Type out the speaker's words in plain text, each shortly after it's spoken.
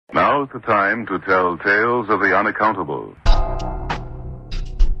Now's the time to tell tales of the unaccountable.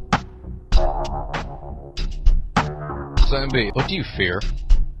 So, MB, what do you fear?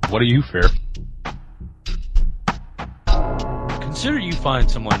 What do you fear? Consider you find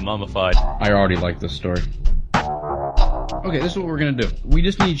someone mummified. I already like this story. Okay, this is what we're gonna do. We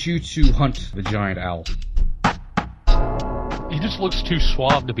just need you to hunt the giant owl. He just looks too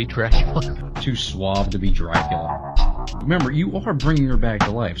suave to be Dracula. Too suave to be Dracula. Remember, you are bringing her back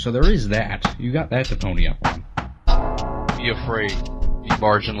to life, so there is that. You got that to pony up on. Be afraid. Be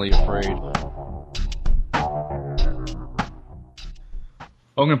marginally afraid.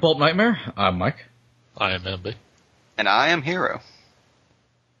 Welcome to Pulp Nightmare. I'm Mike. I am MB. And I am Hero.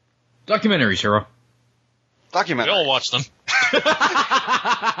 Documentaries, Hero. Documentary. We all watch them.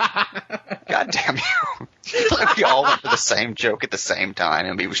 God damn you. Like we all went for the same joke at the same time,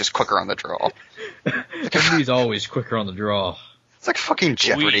 and he was just quicker on the draw. He's always quicker on the draw. It's like fucking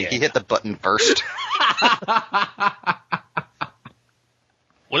Jeopardy. He hit the button first.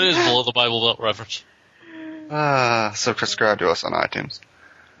 What is Below the Bible Belt reference? So subscribe to us on iTunes.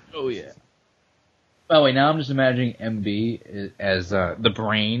 Oh, yeah. By the way, now I'm just imagining MB as the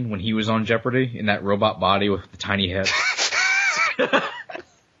brain when he was on Jeopardy in that robot body with the tiny head.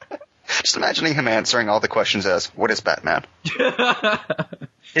 Just imagining him answering all the questions as, what is Batman?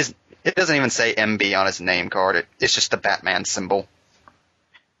 It doesn't even say MB on his name card. It's just the Batman symbol.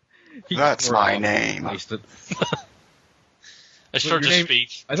 That's my name. I start to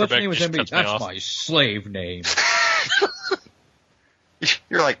speak. I thought your name was MB. That's my slave name.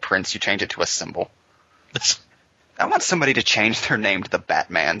 You're like Prince. You change it to a symbol. I want somebody to change their name to the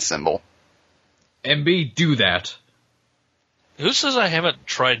Batman symbol. MB, do that. Who says I haven't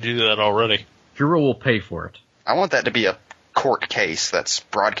tried to do that already? Hero will pay for it. I want that to be a court case that's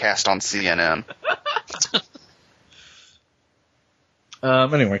broadcast on CNN.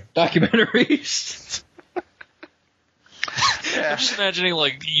 Anyway, documentaries. Yeah. I'm just imagining,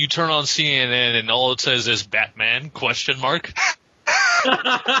 like, you turn on CNN and all it says is Batman, ?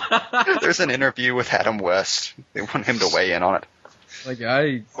 There's an interview with Adam West. They want him to weigh in on it.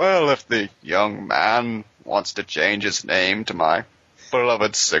 Well, if the young man wants to change his name to my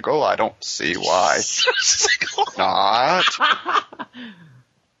beloved Sigil, I don't see why. Not.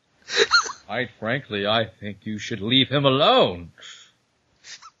 Quite frankly, I think you should leave him alone.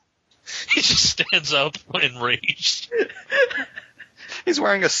 He just stands up enraged. He's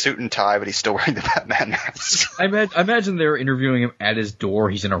wearing a suit and tie, but he's still wearing the Batman mask. I imagine they're interviewing him at his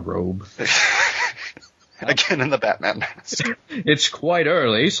door. He's in a robe. Again in the Batman mask. It's quite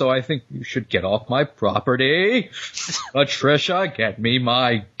early, so I think you should get off my property. Patricia, get me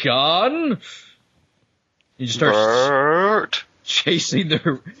my gun. You start Bert. chasing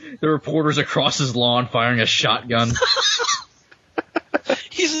the reporters across his lawn, firing a shotgun.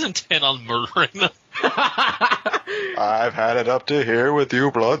 He's intent on murdering them. I've had it up to here with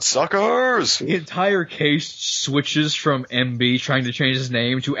you bloodsuckers. The entire case switches from MB trying to change his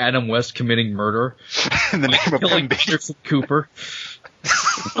name to Adam West committing murder. In the name of Killing MB. Anderson Cooper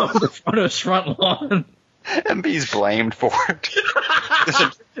on the front of his front lawn. MB's blamed for it.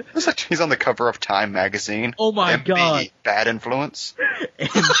 He's on the cover of Time magazine. Oh my MB, God. bad influence. And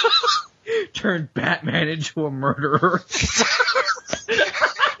turned Batman into a murderer.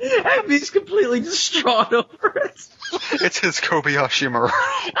 MB's completely distraught over it. It's his Kobayashi Maru.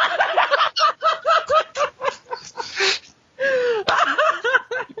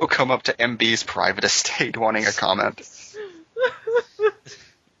 He'll come up to MB's private estate wanting a comment.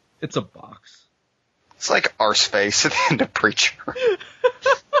 It's a box. It's like Arseface at the end of Preacher.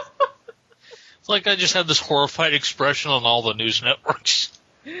 It's like I just had this horrified expression on all the news networks.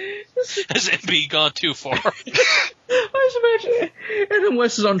 Has MB gone too far? I just imagine Adam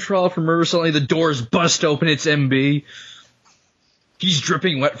West is on trial for murder. Suddenly the doors bust open. It's MB. He's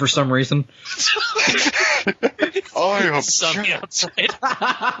dripping wet for some reason. I am Sunny outside.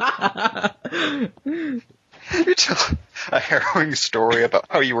 You tell a harrowing story about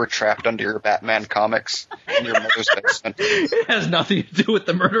how you were trapped under your Batman comics in your mother's basement. It has nothing to do with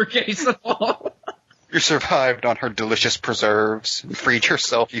the murder case at all. You survived on her delicious preserves and freed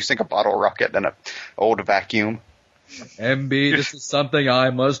yourself using a bottle rocket and an old vacuum. MB, this is something I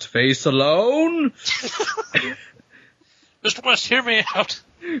must face alone. Mr. West, hear me out.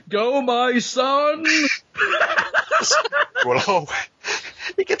 Go, my son. Well, oh,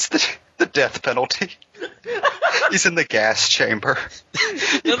 he gets the death penalty. He's in the gas chamber.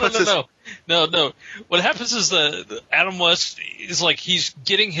 No. What happens is that Adam West is like he's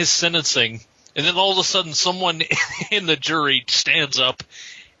getting his sentencing, and then all of a sudden someone in the jury stands up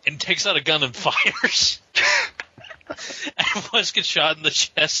and takes out a gun and fires. Adam West gets shot in the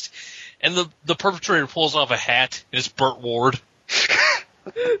chest, and the perpetrator pulls off a hat, and it's Burt Ward.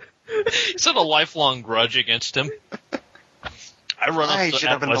 He's had a lifelong grudge against him. I should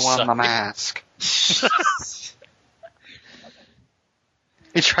have been the one in the mask.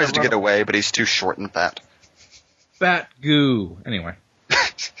 He tries to get away, but he's too short and fat. Fat goo. Anyway.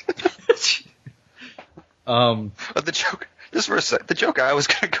 But the joke, just for a sec, the joke I was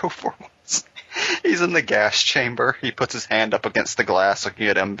going to go for was, he's in the gas chamber, he puts his hand up against the glass looking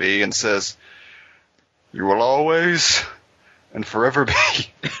at MB and says, "You will always and forever be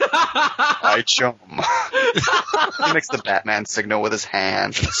my chum." He makes the Batman signal with his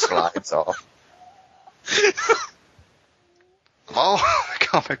hands and slides off. Of all the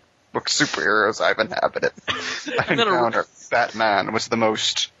comic book superheroes I've inhabited, I encountered Batman was the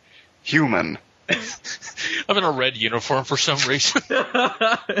most human. I'm in a red uniform for some reason.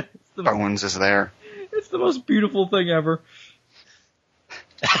 Bones is there. It's the most beautiful thing ever.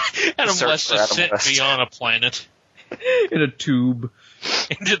 Adam West is Adam sent West. beyond a planet In a tube.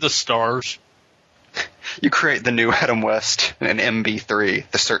 into the stars. You create the new Adam West in MB3,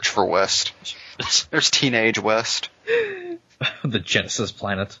 the search for West. There's Teenage West. The Genesis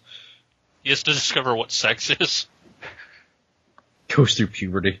planet. He has to discover what sex is. Goes through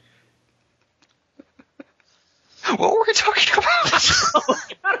puberty. What were we talking about?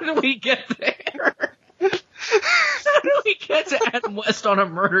 How did we get there? How did we get to Adam West on a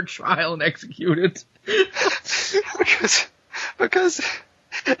murder trial and executed? because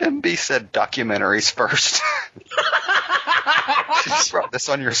MB said documentaries first. You brought this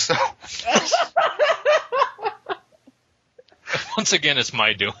on yourself. Once again, it's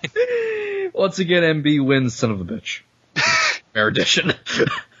my doing. Once again, MB wins, son of a bitch. Fair edition.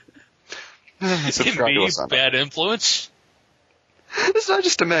 Subscribe to MB's us on bad influence. So I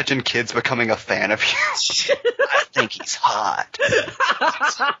just imagine kids becoming a fan of you. I think he's hot.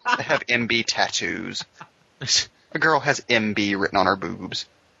 They have MB tattoos. A girl has MB written on her boobs.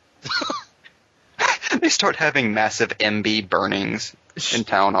 They start having massive MB burnings in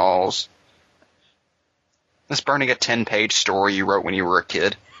town halls. It's burning a 10-page story you wrote when you were a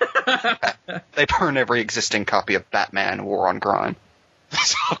kid. They burn every existing copy of Batman War on Crime.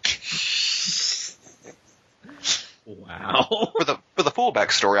 Wow. For the full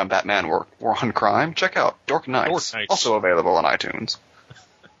backstory on Batman War on Crime, check out Dark Knights, also available on iTunes.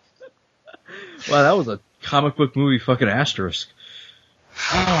 Wow, that was a comic book movie fucking asterisk.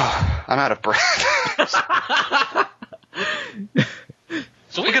 I'm out of breath.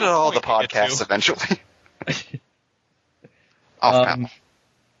 So We'll get to all the podcasts eventually. Off panel.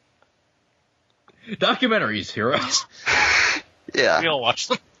 Documentaries, Hero. Yeah. We all watch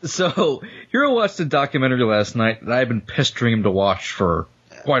them. So, Hero watched a documentary last night that I've been pestering him to watch for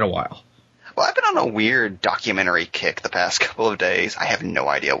quite a while. Well, I've been on a weird documentary kick the past couple of days. I have no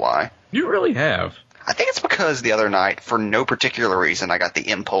idea why. You really have. I think it's because the other night, for no particular reason, I got the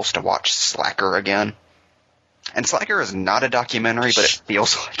impulse to watch Slacker again. And Slacker is not a documentary, but it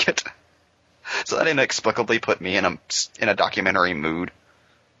feels like it. So that inexplicably put me in a documentary mood.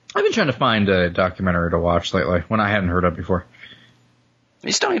 I've been trying to find a documentary to watch lately, one I hadn't heard of before.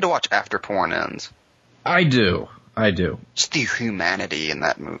 You still need to watch After Porn Ends. I do. Just the humanity in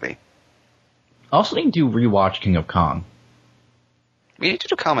that movie. I also need to rewatch King of Kong. We need to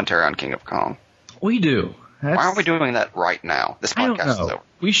do commentary on King of Kong. We do. Why aren't we doing that right now? This I don't podcast is know. over.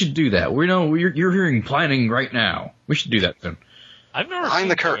 We should do that. You're hearing planning right now. We should do that soon. I've never Behind seen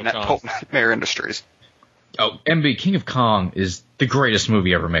the King curtain of at Kong. Pulp Nightmare Industries. Oh, MB, King of Kong is the greatest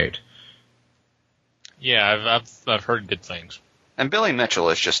movie ever made. Yeah, I've heard good things. And Billy Mitchell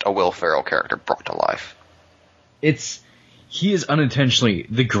is just a Will Ferrell character brought to life. He is unintentionally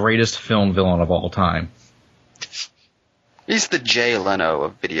the greatest film villain of all time. He's the Jay Leno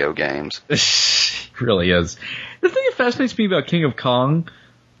of video games. He really is. The thing that fascinates me about King of Kong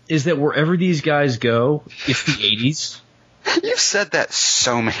is that wherever these guys go, it's the 80s. You've said that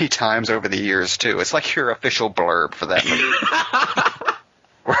so many times over the years, too. It's like your official blurb for that movie.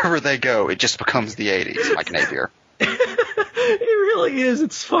 Wherever they go, it just becomes the 80s, Mike Napier. It really is.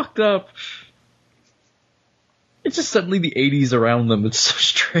 It's fucked up. It's just suddenly the 80s around them. It's so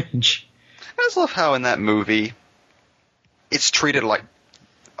strange. I just love how in that movie, it's treated like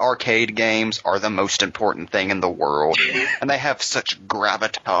arcade games are the most important thing in the world, and they have such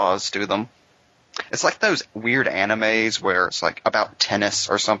gravitas to them. It's like those weird animes where it's like about tennis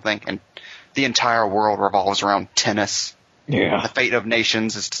or something, and the entire world revolves around tennis. Yeah. The fate of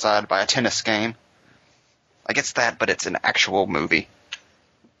nations is decided by a tennis game. Like, it's that, but it's an actual movie.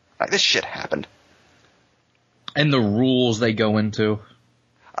 Like, this shit happened. And the rules they go into.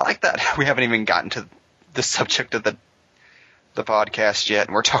 I like that we haven't even gotten to the subject of the podcast yet,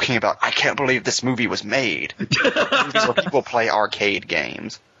 and we're talking about, I can't believe this movie was made. Movies where people play arcade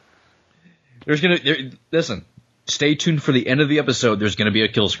games. Listen, stay tuned for the end of the episode. There's going to be a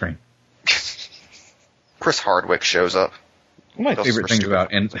kill screen. Chris Hardwick shows up. One of my favorite things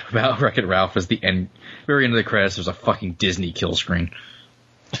about Wreck-It Ralph is the very end of the credits, there's a fucking Disney kill screen.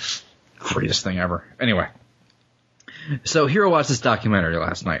 Greatest thing ever. Anyway. So, Hero watched this documentary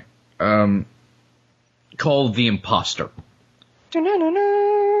last night, called The Imposter.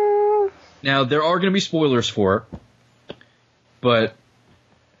 Now, there are going to be spoilers for it, but...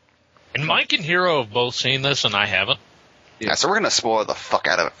 And Mike and Hero have both seen this, and I haven't. Yeah, so we're going to spoil the fuck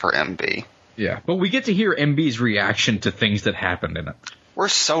out of it for MB. Yeah, but we get to hear MB's reaction to things that happened in it. We're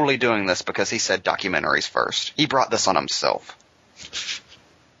solely doing this because he said documentaries first. He brought this on himself.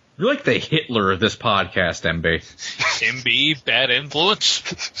 You're like the Hitler of this podcast, MB. MB, bad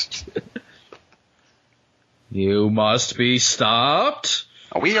influence? You must be stopped.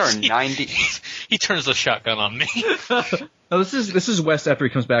 We are 90... He turns the shotgun on me. No, this is Wes after he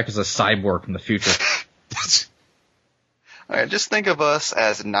comes back as a cyborg from the future. All right, just think of us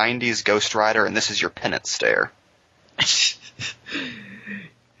as 90s Ghost Rider, and this is your penance stare.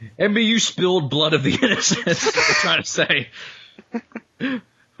 MB, you spilled blood of the innocent, is what we're trying to say.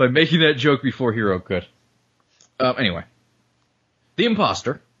 By making that joke before Hero could. Anyway. The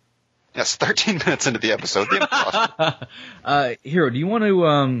Imposter. Yes, 13 minutes into the episode, The Imposter. Hero, do you want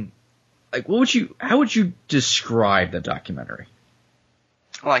to, how would you describe the documentary?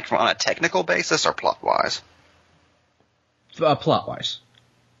 Like, on a technical basis or plot-wise? Plot-wise.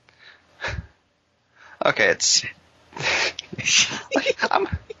 Okay, it's... I'm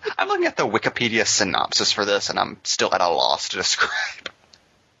looking at the Wikipedia synopsis for this, and I'm still at a loss to describe.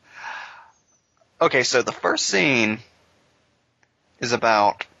 Okay, so the first scene is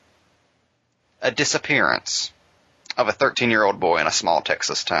about a disappearance of a 13-year-old boy in a small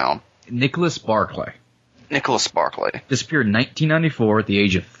Texas town. Nicholas Barclay. Nicholas Barclay. Disappeared in 1994 at the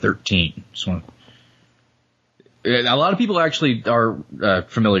age of 13. A lot of people actually are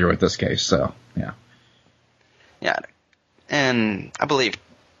familiar with this case, so, yeah. Yeah, and I believe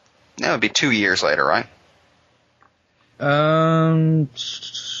that would be 2 years later, right? Hold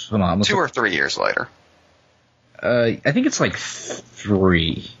on. 2 or 3 years later. I think it's like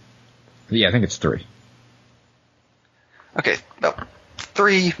 3. Yeah, I think it's 3. Okay, about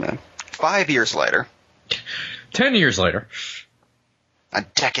 5 years later. 10 years later. A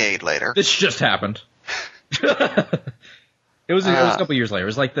decade later. This just happened. It was a couple years later. It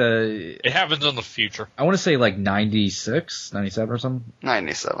was like It happens in the future. I want to say like 96, 97 or something.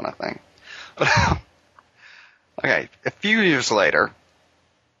 97, I think. But, okay, a few years later,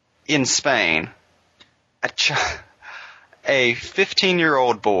 in Spain, a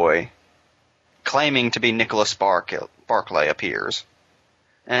 15-year-old boy claiming to be Nicholas Barclay appears.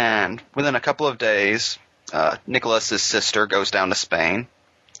 And within a couple of days, Nicholas's sister goes down to Spain.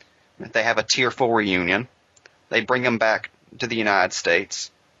 They have a tearful reunion. They bring him back to the United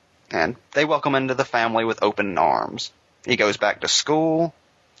States, and they welcome him into the family with open arms. He goes back to school.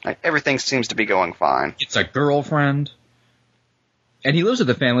 Everything seems to be going fine. It's a girlfriend. And he lives with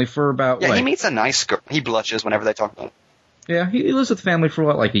the family for about, he meets a nice girl. He blushes whenever they talk about it. Yeah, he lives with the family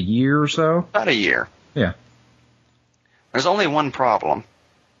for, like a year or so? About a year. Yeah. There's only one problem.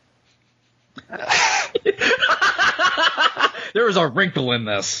 There is a wrinkle in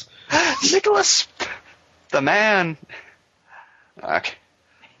this. Nicholas, the man,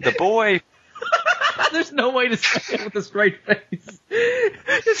 the boy. There's no way to say it with a straight face.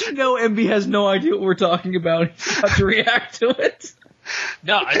 Because MB has no idea what we're talking about. He's about to react to it.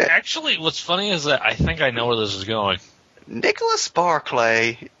 No, actually, what's funny is that I think I know where this is going. Nicholas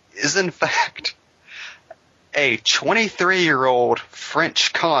Barclay is, in fact, a 23-year-old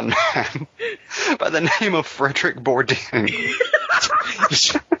French con man by the name of Frederick Bourdin.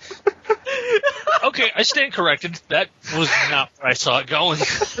 Okay, I stand corrected. That was not where I saw it going.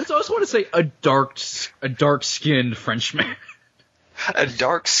 So I just want to say a dark-skinned Frenchman. A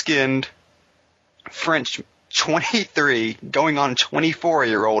dark-skinned French 23 going on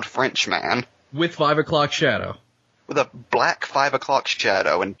 24-year-old Frenchman. With 5 o'clock shadow. With a black 5 o'clock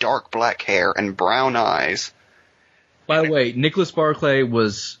shadow and dark black hair and brown eyes. By the way, Nicholas Barclay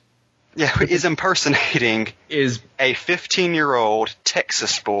is impersonating a 15-year-old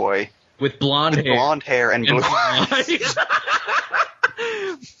Texas boy with blonde hair and blue eyes.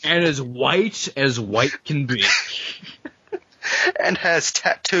 And as white can be. And has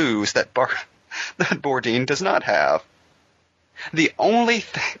tattoos that Bourdin does not have. The only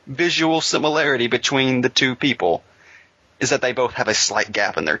visual similarity between the two people is that they both have a slight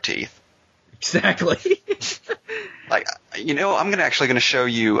gap in their teeth. Exactly. Like, I'm actually going to show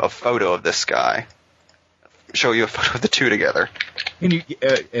you a photo of this guy. Show you a photo of the two together. Can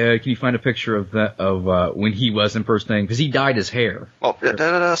you find a picture of that of when he was impersonating? Because he dyed his hair. Well,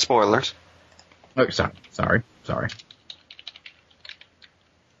 spoilers. Oh, sorry. All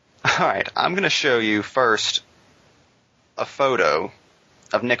right, I'm going to show you first a photo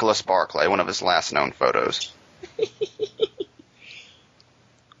of Nicholas Barclay, one of his last known photos.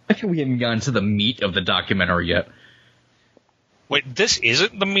 I think we haven't gotten to the meat of the documentary yet. Wait, this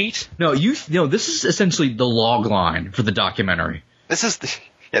isn't the meat? No, this is essentially the log line for the documentary. This is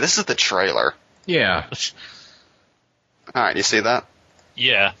the trailer. Yeah. All right, you see that?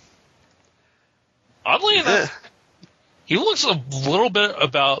 Yeah. Oddly enough, he looks a little bit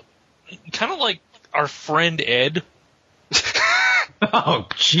kind of like our friend Ed. Oh,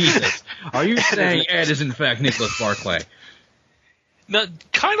 Jesus. Are you saying Ed is in fact Nicholas Barclay? No,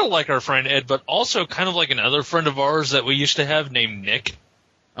 kind of like our friend Ed, but also kind of like another friend of ours that we used to have named Nick.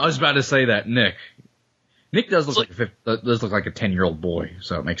 I was about to say that, Nick. Nick does look like a 10-year-old boy,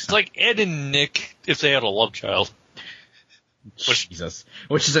 so it makes sense. It's like Ed and Nick if they had a love child. Jesus.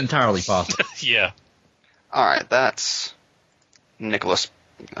 Which is entirely possible. Yeah. All right, that's Nicholas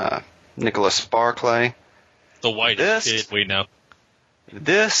Barclay. The whitest kid we know.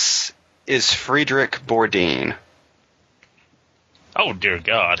 This is Friedrich Bourdin. Oh, dear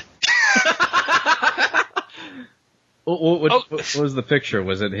God. What was the picture?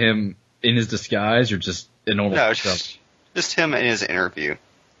 Was it him in his disguise or just a normal picture? Just him in his interview.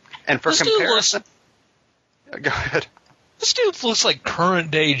 And for comparison... Go ahead. This dude looks like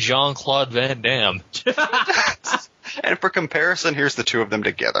current-day Jean-Claude Van Damme. And for comparison, here's the two of them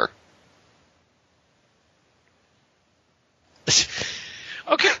together.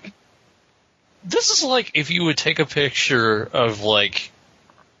 Okay. This is like if you would take a picture of, like,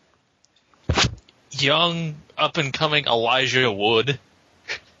 young, up-and-coming Elijah Wood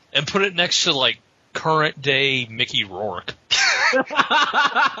and put it next to, like, current-day Mickey Rourke. And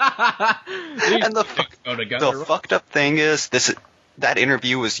the fucked up thing is, that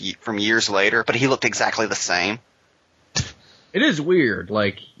interview was from years later, but he looked exactly the same. It is weird.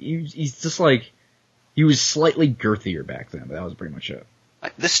 Like, he's just like, he was slightly girthier back then, but that was pretty much it.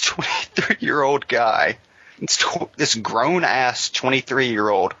 Like, this 23-year-old guy, this grown-ass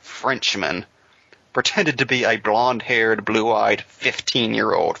 23-year-old Frenchman, pretended to be a blonde-haired, blue-eyed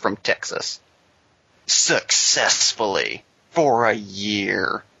 15-year-old from Texas. Successfully. For a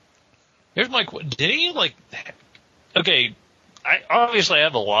year. Here's my question. Did he, like... Okay, I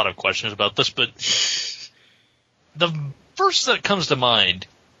have a lot of questions about this, but the first that comes to mind,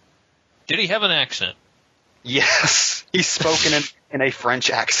 did he have an accent? Yes. He's spoken in a French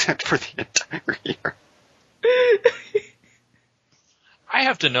accent for the entire year. I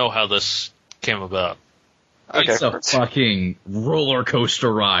have to know how this came about. Okay, it's a fucking roller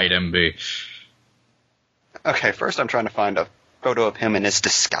coaster ride, MB. Okay, first I'm trying to find a photo of him in his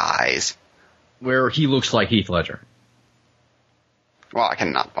disguise. Where he looks like Heath Ledger. Well, I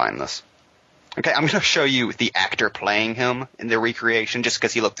cannot find this. Okay, I'm going to show you the actor playing him in the recreation just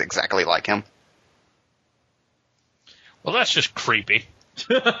because he looks exactly like him. Well, that's just creepy.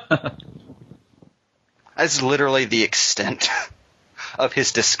 That's literally the extent of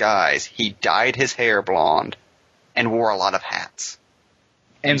his disguise. He dyed his hair blonde and wore a lot of hats.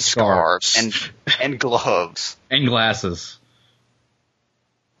 And scarves. And gloves. And glasses.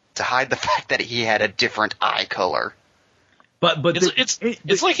 To hide the fact that he had a different eye color. But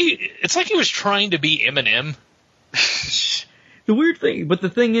it's like he was trying to be Eminem. The weird thing, but the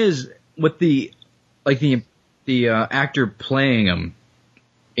thing is, with the actor playing him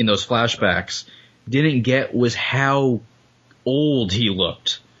in those flashbacks didn't get was how old he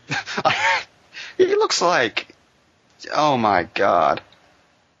looked. He looks like, oh my god.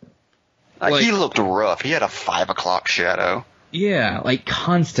 Like, he looked rough. He had a 5 o'clock shadow. Yeah, like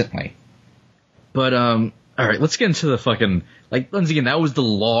constantly. But alright, let's get into the fucking, like, once again, that was the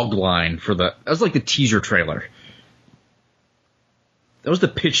log line that was like the teaser trailer. That was the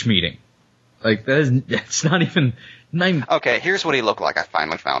pitch meeting. Like, that's not even... Okay, here's what he looked like. I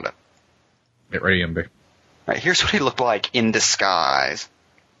finally found it. Get ready, MB. Right, here's what he looked like in disguise.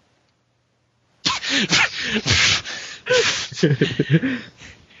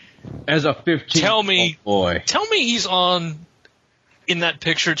 As a 15-year-old boy. Tell me he's on, in that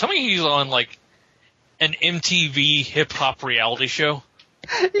picture, tell me he's on, like, an MTV hip-hop reality show.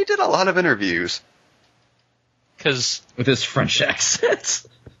 He did a lot of interviews. With his French accent.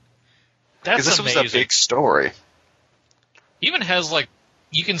 That's this amazing. was a big story. He even has, like,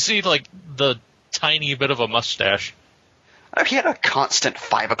 you can see, like, the tiny bit of a mustache. He had a constant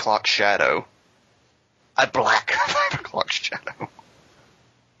 5 o'clock shadow. a black 5 o'clock shadow.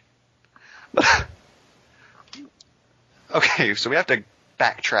 Okay, so we have to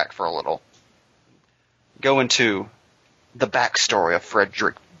backtrack for a little. Go into the backstory of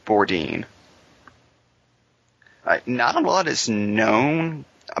Frederick Bourdin. Not a lot is known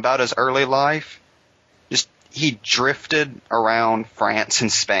about his early life. Just he drifted around France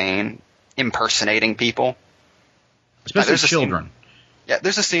and Spain, impersonating people. Especially children.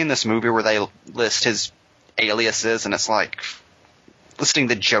 There's a scene in this movie where they list his aliases, and it's like listing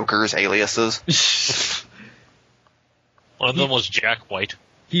the Joker's aliases. One of them was Jack White.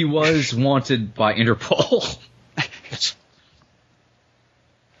 He was wanted by Interpol.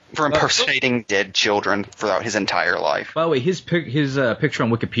 For impersonating dead children throughout his entire life. By the way, his picture on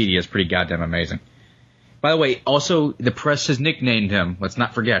Wikipedia is pretty goddamn amazing. By the way, also, the press has nicknamed him, let's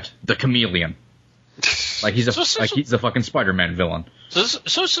not forget, the Chameleon. Like he's a fucking Spider-Man villain. So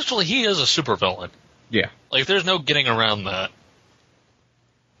essentially, he is a supervillain. Yeah. Like, there's no getting around that.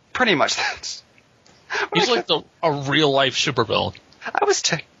 Pretty much that's... He's like a real-life supervillain. I was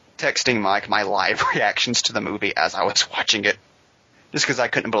texting Mike my live reactions to the movie as I was watching it. Just because I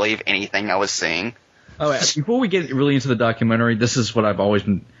couldn't believe anything I was seeing. Oh, before we get really into the documentary, this is what I've always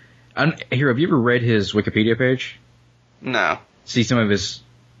been... Here, have you ever read his Wikipedia page? No. See some of his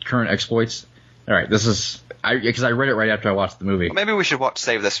current exploits? All right, this is... Because I read it right after I watched the movie. Well, maybe we should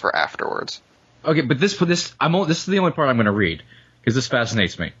save this for afterwards. Okay, but this is the only part I'm going to read, because this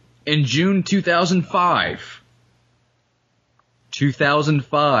fascinates me. In June 2005,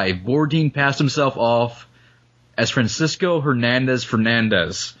 Bourdin passed himself off as Francisco Hernandez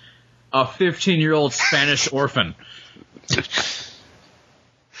Fernandez, a 15-year-old Spanish orphan.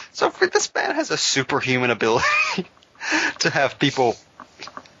 So this man has a superhuman ability to have people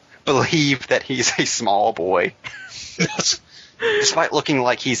believe that he's a small boy, despite looking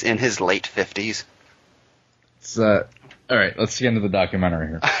like he's in his late 50s. All right, let's get into the documentary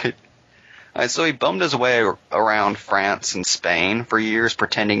here. All right, so he bummed his way around France and Spain for years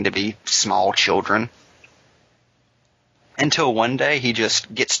pretending to be small children. Until one day he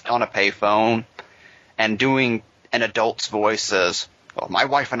just gets on a payphone and doing an adult's voice says, "Well, my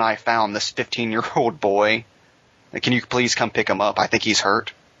wife and I found this 15-year-old boy. Can you please come pick him up? I think he's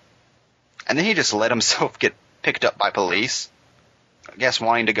hurt." And then he just let himself get picked up by police. I guess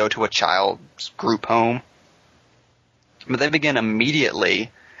wanting to go to a child's group home. But they begin immediately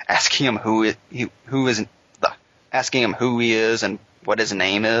asking him who he is and what his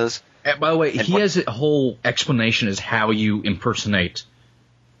name is. And by the way, he has a whole explanation as how you impersonate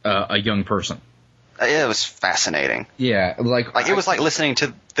a young person. It was fascinating. Yeah, it was like listening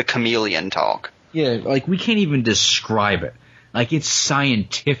to the Chameleon talk. Yeah, like we can't even describe it. Like it's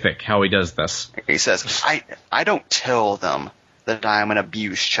scientific how he does this. He says, I don't tell them that I'm an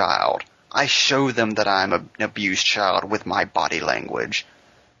abused child. I show them that I'm an abused child with my body language.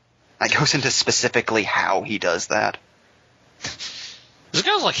 It goes into specifically how he does that. This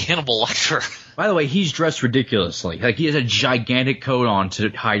guy's like Hannibal Lecter. By the way, he's dressed ridiculously. Like he has a gigantic coat on to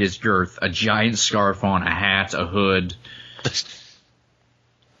hide his girth, a giant scarf on, a hat, a hood.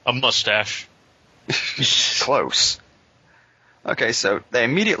 A mustache. Close. Okay, so they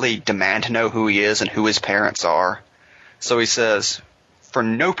immediately demand to know who he is and who his parents are. So he says, for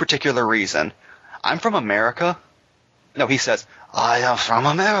no particular reason, "I'm from America." No, he says, "I am from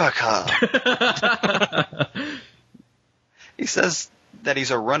America." He says that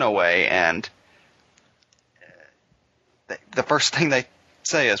he's a runaway, and the first thing they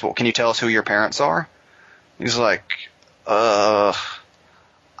say is, "Well, can you tell us who your parents are?" He's like, I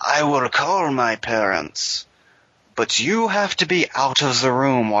will call my parents, but you have to be out of the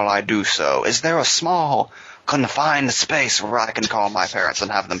room while I do so. Is there a small, confined space where I can call my parents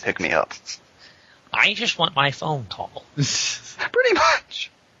and have them pick me up?" I just want my phone call. Pretty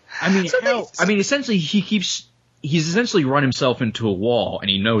much. Essentially he's essentially run himself into a wall, and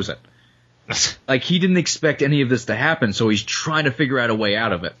he knows it. Like, he didn't expect any of this to happen, so he's trying to figure out a way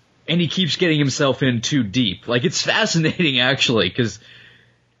out of it. And he keeps getting himself in too deep. Like, it's fascinating, actually, because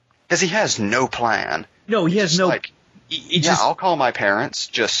he has no plan. No, he has no... Like, I'll call my parents.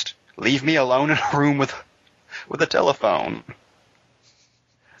 Just leave me alone in a room with a telephone.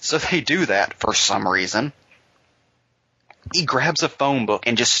 So they do that for some reason. He grabs a phone book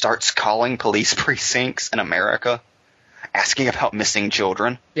and just starts calling police precincts in America, asking about missing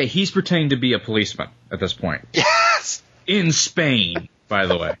children. Yeah, he's pretending to be a policeman at this point. Yes! In Spain, by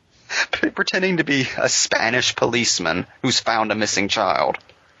the way. Pretending to be a Spanish policeman who's found a missing child.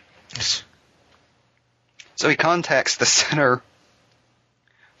 So he contacts the Center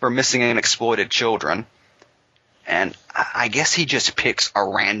for Missing and Exploited Children, and I guess he just picks a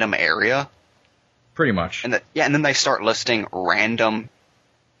random area Pretty much. And then they start listing random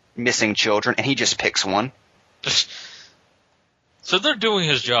missing children, and he just picks one. So they're doing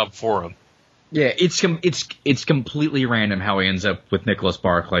his job for him. Yeah, it's completely random how he ends up with Nicholas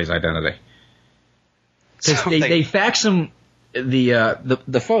Barclay's identity. Because So they fax him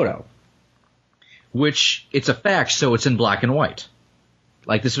the photo, which it's a fax, so it's in black and white.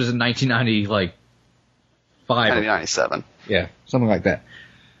 Like this was in 1995. 1997. Yeah, something like that.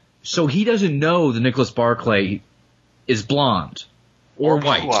 So he doesn't know that Nicholas Barclay is blonde or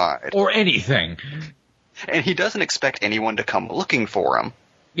white blue-eyed. or anything. And he doesn't expect anyone to come looking for him.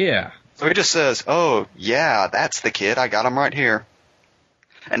 Yeah. So he just says, "Oh, yeah, that's the kid. I got him right here."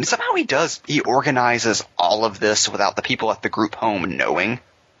 And somehow he organizes all of this without the people at the group home knowing.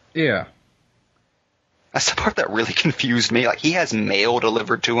 Yeah. That's the part that really confused me. Like, he has mail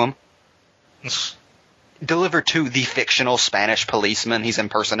delivered to him. Delivered to the fictional Spanish policeman he's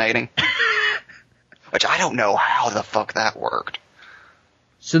impersonating. Which I don't know how the fuck that worked.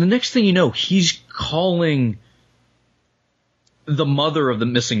 So the next thing you know, he's calling the mother of the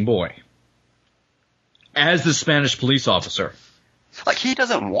missing boy as the Spanish police officer. Like, he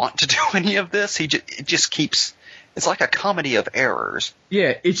doesn't want to do any of this. It just keeps... It's like a comedy of errors.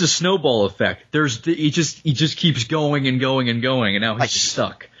 Yeah, it's a snowball effect. He just keeps going and going and going, and now he's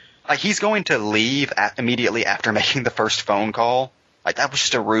stuck. Like, he's going to leave immediately after making the first phone call. Like, that was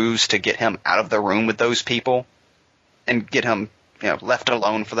just a ruse to get him out of the room with those people and get him, left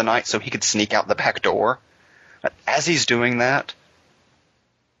alone for the night so he could sneak out the back door. But as he's doing that,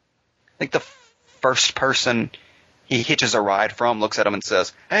 like, the first person he hitches a ride from looks at him and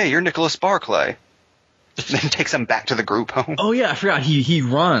says, "Hey, you're Nicholas Barclay." And then takes him back to the group home. Oh yeah, I forgot. He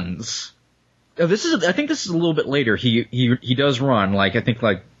runs. I think this is a little bit later. He does run. Like I think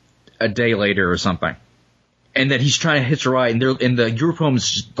like a day later or something. And that he's trying to hitch a ride, and the group home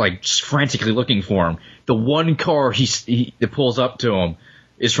is just frantically looking for him. The one car that pulls up to him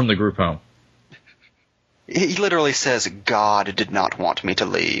is from the group home. He literally says, "God did not want me to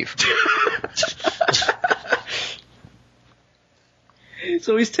leave."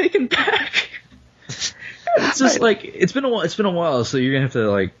 So he's taken back. It's just like it's been a while. It's been a while, so you're gonna have to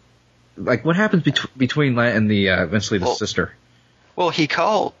like what happens between that and eventually the sister. Well, they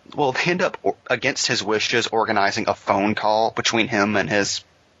end up against his wishes organizing a phone call between him and his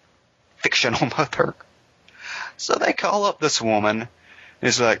fictional mother. So they call up this woman.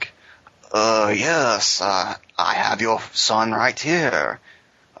 He's like, "Yes, I have your son right here.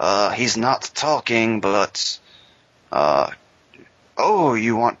 He's not talking, but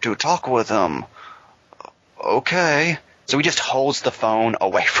you want to talk with him? Okay." So he just holds the phone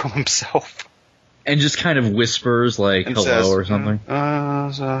away from himself. And just kind of whispers, like, and hello says, or something.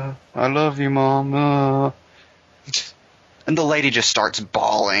 "I love you, Mom." And the lady just starts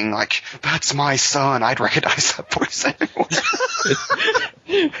bawling, like, "That's my son. I'd recognize that voice anyway."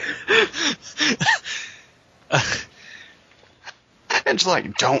 And she's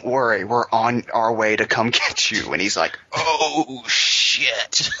like, "Don't worry, we're on our way to come get you." And he's like, "Oh,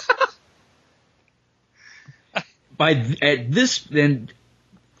 shit."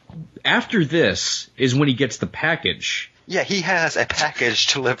 After this is when he gets the package. Yeah, he has a package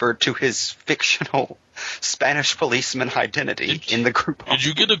delivered to his fictional Spanish policeman identity in the group home. Did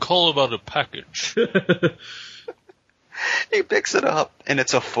you get a call about a package? He picks it up, and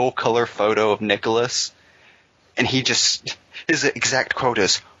it's a full-color photo of Nicholas. And his exact quote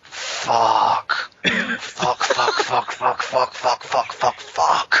is, "Fuck. Fuck, fuck, fuck, fuck, fuck, fuck, fuck, fuck,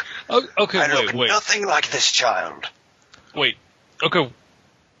 fuck. Okay, I look wait. nothing like this child." Wait, okay.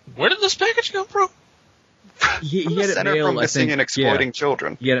 Where did this package come from? He From had the it Center mailed, for Missing and Exploiting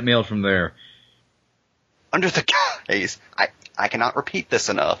Children. He had it mailed from there. Under the guise, I cannot repeat this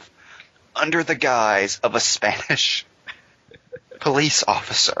enough, under the guise of a Spanish police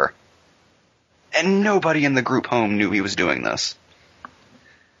officer. And nobody in the group home knew he was doing this.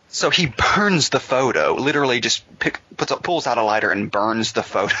 So he burns the photo, literally just pulls out a lighter and burns the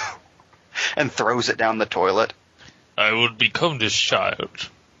photo and throws it down the toilet. I would become this child.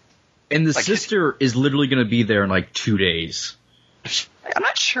 And the sister is literally going to be there in like 2 days. I'm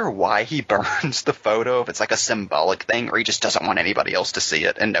not sure why he burns the photo, if it's like a symbolic thing, or he just doesn't want anybody else to see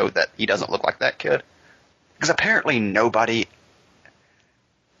it and know that he doesn't look like that kid. Because apparently nobody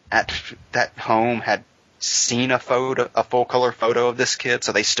at that home had seen a full-color photo of this kid,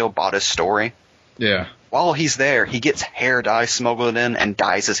 so they still bought his story. Yeah. While he's there, he gets hair dye smuggled in and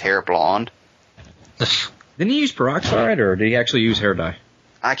dyes his hair blonde. Didn't he use peroxide, or did he actually use hair dye?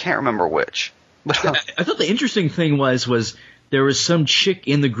 I can't remember which. But I thought the interesting thing was there was some chick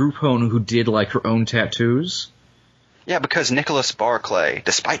in the group home who did like her own tattoos. yeah, because Nicholas Barclay,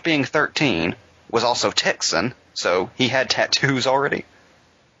 despite being 13, was also Texan, so he had tattoos already.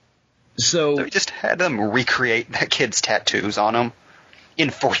 So he just had them recreate that kid's tattoos on him in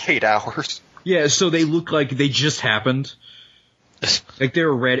 48 hours. Yeah, so they look like they just happened. Like they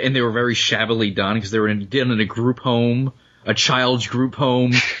were red and they were very shabbily done because they were in a group home, a child's group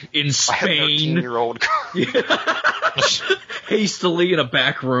home in Spain. A 13-year-old hastily in a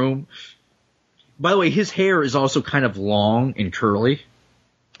back room. By the way, his hair is also kind of long and curly.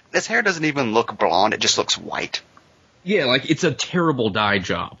 His hair doesn't even look blonde, it just looks white. Yeah, like it's a terrible dye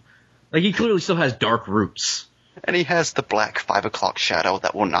job. Like he clearly still has dark roots. And he has the black 5 o'clock shadow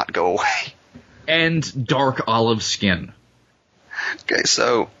that will not go away. And dark olive skin. Okay,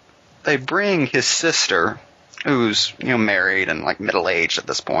 so they bring his sister, who's, married and like middle-aged at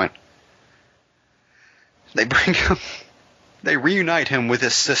this point. They reunite him with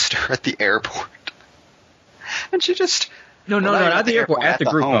his sister at the airport. And she just... No, not at the airport, at the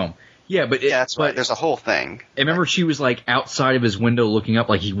group home. Yeah, but... that's right, there's a whole thing. I remember she was like outside of his window looking up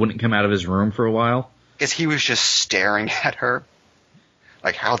like he wouldn't come out of his room for a while. Because he was just staring at her.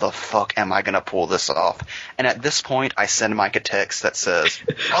 Like, how the fuck am I going to pull this off? And at this point, I send Mike a text that says,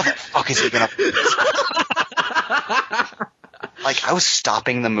 how the fuck is he going to pull this off? Like, I was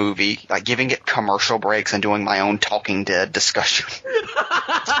stopping the movie, like, giving it commercial breaks and doing my own Talking Dead discussion.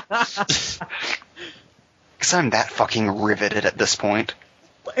 Because I'm that fucking riveted at this point.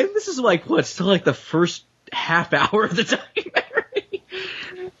 And this is like, what, still like the first half hour of the documentary?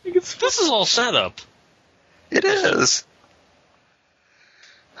 This is all set up. It is.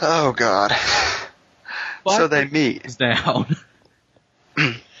 Oh, God. So they meet. He's down.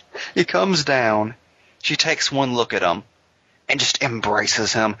 He comes down. She takes one look at him and just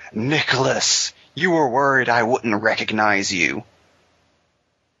embraces him. Nicholas, you were worried I wouldn't recognize you.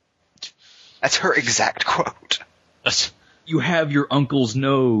 That's her exact quote. You have your uncle's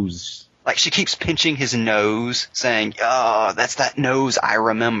nose. Like, she keeps pinching his nose, saying, oh, that's that nose I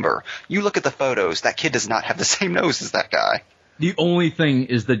remember. You look at the photos, that kid does not have the same nose as that guy. The only thing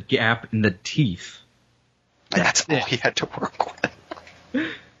is the gap in the teeth. That's all he had to work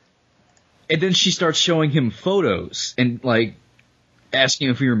with. And then she starts showing him photos and, like, asking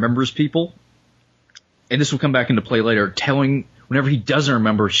if he remembers people. And this will come back into play later, whenever he doesn't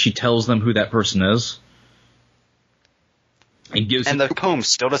remember, she tells them who that person is. And the group home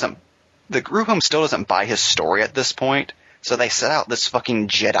still doesn't buy his story at this point, so they set out this fucking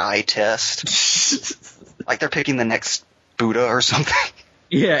Jedi test. Like they're picking the next Buddha or something.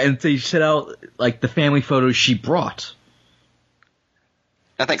 Yeah, and they set out, like, the family photos she brought.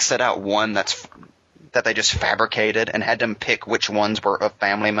 I think set out one that they just fabricated and had them pick which ones were of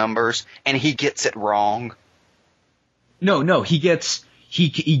family members, and he gets it wrong. No, he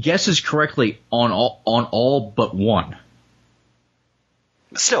guesses correctly on all but one.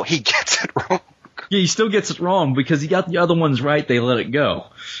 Still, he gets it wrong. Yeah, he still gets it wrong because he got the other ones right, they let it go.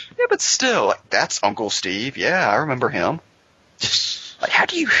 Yeah, but still, like, that's Uncle Steve. Yeah, I remember him. Like, how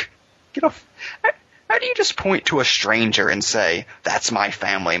do you just point to a stranger and say, that's my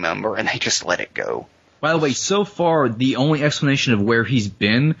family member, and they just let it go? By the way, so far, the only explanation of where he's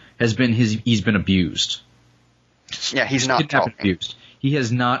been has been he's been abused. Yeah, he's not talking. Abused. He has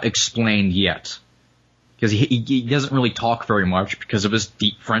not explained yet. Because he doesn't really talk very much because of his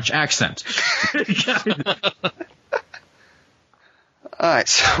deep French accent. Alright,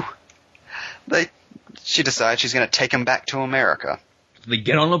 so she decides she's going to take him back to America. They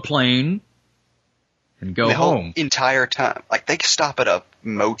get on a plane and go home. The entire time. Like, they stop at a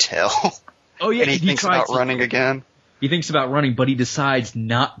motel. Oh, yeah. And he thinks about running again. He thinks about running, but he decides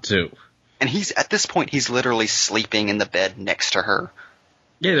not to. And at this point, he's literally sleeping in the bed next to her.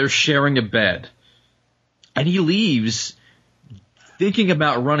 Yeah, they're sharing a bed. And he leaves thinking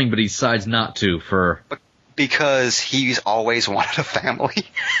about running, but he decides not to because he's always wanted a family.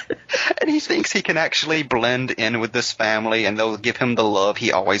 And he thinks he can actually blend in with this family and they'll give him the love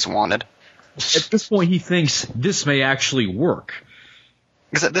he always wanted. At this point, he thinks this may actually work.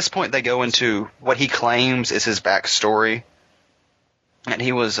 Because at this point, they go into what he claims is his backstory. And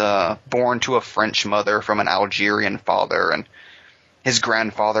he was born to a French mother from an Algerian father, and his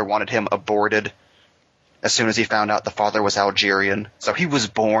grandfather wanted him aborted as soon as he found out the father was Algerian. So he was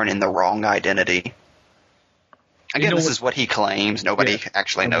born in the wrong identity. Again, this is what he claims. Nobody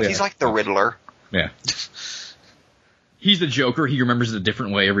actually knows. He's like the Riddler. Yeah. He's the Joker. He remembers it a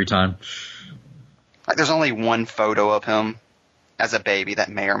different way every time. Like, there's only one photo of him as a baby that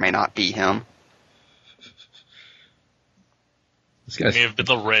may or may not be him. This may have been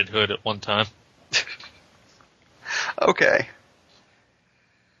the Red Hood at one time. Okay.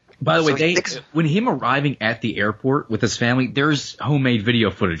 By the way, when him arriving at the airport with his family, there's homemade video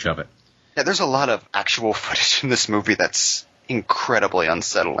footage of it. Yeah, there's a lot of actual footage in this movie that's incredibly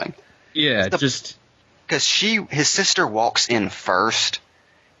unsettling. Yeah, because his sister walks in first,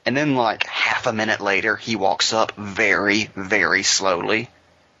 and then like half a minute later, he walks up very, very slowly.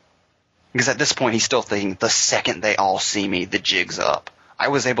 Because at this point, he's still thinking, the second they all see me, the jig's up. I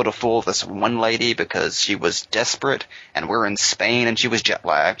was able to fool this one lady because she was desperate, and we're in Spain, and she was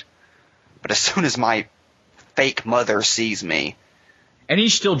jet-lagged. But as soon as my fake mother sees me... And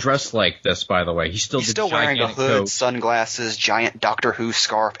he's still dressed like this, by the way. He's still wearing a hood, coat. sunglasses, giant Doctor Who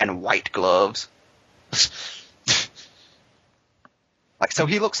scarf, and white gloves. So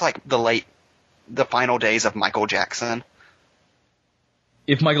he looks like the final days of Michael Jackson.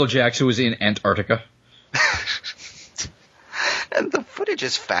 If Michael Jackson was in Antarctica. And the footage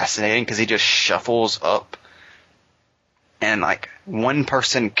is fascinating because he just shuffles up and like one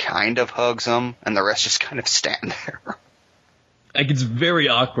person kind of hugs him and the rest just kind of stand there. Like, it's very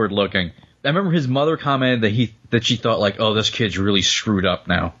awkward looking. I remember his mother commented that she thought like, oh, this kid's really screwed up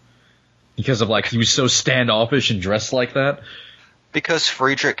now. Because of like, he was so standoffish and dressed like that. Because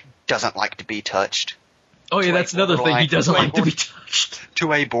Friedrich doesn't like to be touched. Oh yeah, that's another thing. He doesn't like to be touched.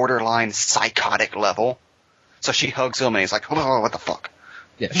 To a borderline psychotic level. So she hugs him and he's like, oh, what the fuck?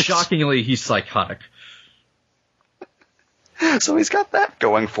 Yeah, shockingly, he's psychotic. So he's got that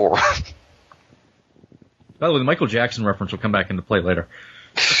going for him. By the way, the Michael Jackson reference will come back into play later.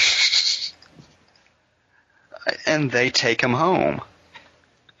 And they take him home.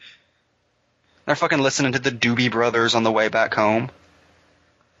 They're fucking listening to the Doobie Brothers on the way back home.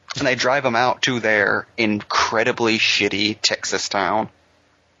 And they drive him out to their incredibly shitty Texas town.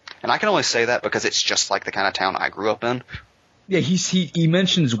 And I can only say that because it's just like the kind of town I grew up in. Yeah, he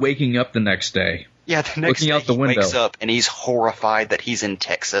mentions waking up the next day. Yeah, the next day he wakes up and he's horrified that he's in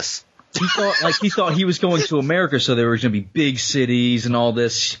Texas. He thought he was going to America, so there was going to be big cities and all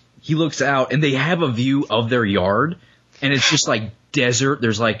this. He looks out, and they have a view of their yard, and it's just like desert.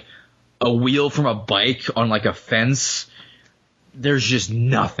 There's like a wheel from a bike on like a fence. There's just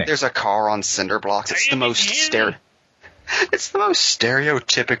nothing. There's a car on cinder blocks. It's the most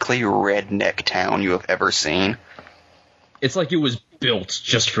stereotypically redneck town you have ever seen. It's like it was built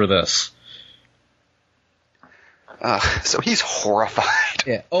just for this. So he's horrified.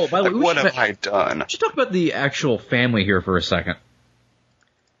 Yeah. Oh, by the way, what have I done? We should talk about the actual family here for a second.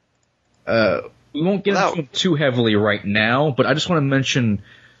 We won't get into it too heavily right now, but I just want to mention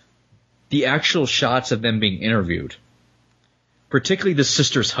the actual shots of them being interviewed. Particularly the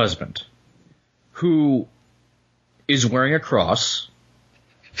sister's husband, who is wearing a cross,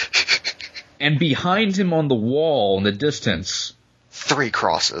 and behind him on the wall in the distance... 3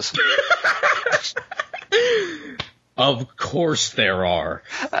 crosses. Of course there are.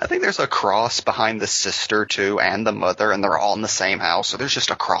 I think there's a cross behind the sister, too, and the mother, and they're all in the same house, so there's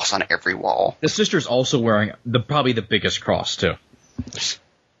just a cross on every wall. The sister's also wearing probably the biggest cross, too.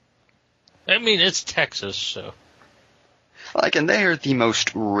 I mean, it's Texas, so... And they are the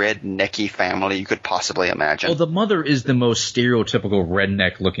most rednecky family you could possibly imagine. Well, the mother is the most stereotypical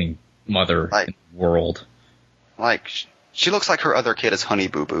redneck-looking mother in the world. She looks like her other kid is Honey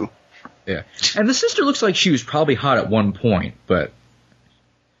Boo Boo. Yeah. And the sister looks like she was probably hot at one point, but...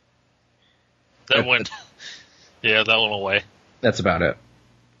 That went away. That's about it.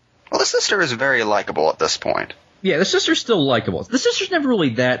 Well, the sister is very likable at this point. Yeah, the sister's still likable. The sister's never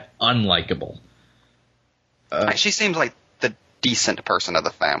really that unlikable. She seems like the decent person of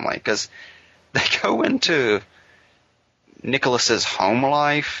the family, because they go into Nicholas's home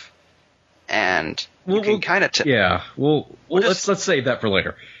life, and you can kind of... let's save that for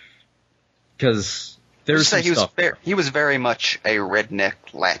later. Because there's some stuff. He was very much a redneck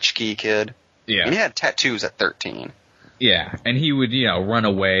latchkey kid. Yeah. And he had tattoos at 13. Yeah, and he would, run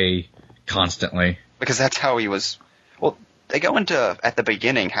away constantly. Because that's how he was... Well, they go into, at the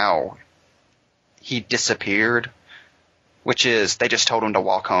beginning, how he disappeared, which is they just told him to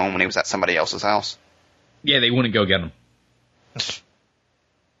walk home when he was at somebody else's house. Yeah, they wouldn't go get him.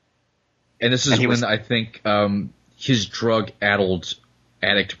 And this is when I think his drug-addled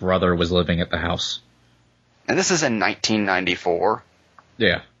addict brother was living at the house. And this is in 1994.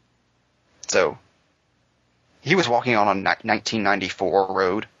 Yeah. So, he was walking on a 1994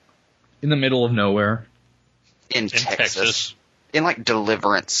 road. In the middle of nowhere. In Texas. In,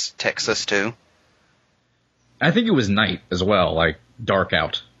 Deliverance, Texas, too. I think it was night as well, dark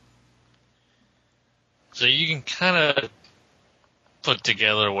out. So you can kind of put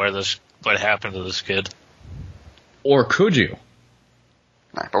together what happened to this kid. Or could you?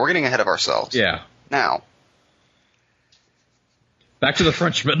 Right, but we're getting ahead of ourselves. Yeah. Now. Back to the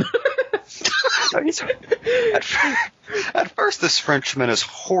Frenchman. At first, this Frenchman is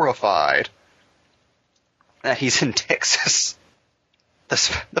horrified that he's in Texas.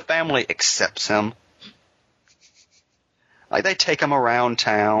 The family accepts him. Like, they take him around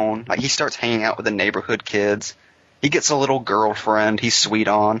town. Like, he starts hanging out with the neighborhood kids. He gets a little girlfriend he's sweet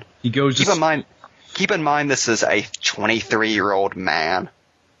on. He goes. Keep in mind, this is a 23-year-old man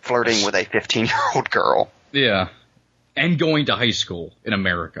flirting with a 15-year-old girl. Yeah, and going to high school in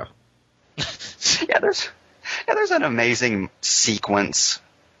America. Yeah, there's an amazing sequence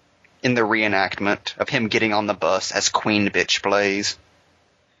in the reenactment of him getting on the bus as Queen Bitch plays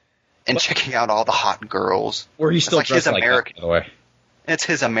and checking out all the hot girls. Where he's still dressed like that, by the way. It's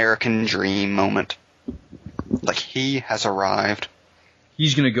his American dream moment. Like, he has arrived.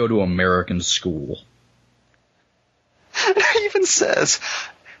 He's going to go to American school. He even says,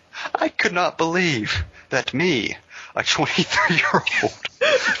 I could not believe that me, a 23-year-old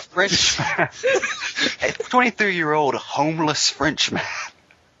Frenchman, a 23-year-old homeless Frenchman,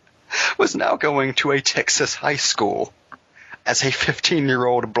 was now going to a Texas high school as a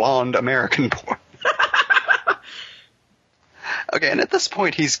 15-year-old blonde American boy. Okay, and at this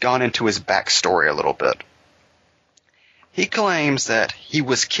point, he's gone into his backstory a little bit. He claims that he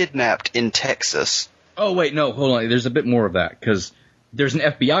was kidnapped in Texas. Oh, wait, no, hold on. There's a bit more of that, because there's an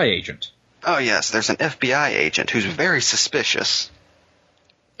FBI agent. Oh, yes, there's an FBI agent who's very suspicious.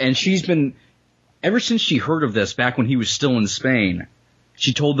 And she's been, ever since she heard of this, back when he was still in Spain,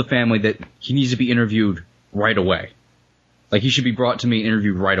 she told the family that he needs to be interviewed right away. Like, he should be brought to me and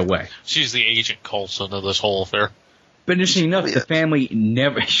interviewed right away. She's the Agent Coulson of this whole affair. But interesting enough, the family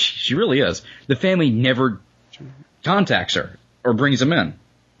never, she really is, the family never contacts her or brings him in.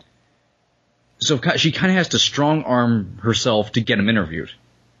 So she kind of has to strong arm herself to get him interviewed.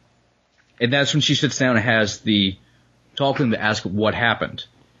 And that's when she sits down and has the talk with him to ask what happened.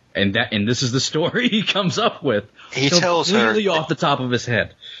 And this is the story he comes up with. He tells her completely off the top of his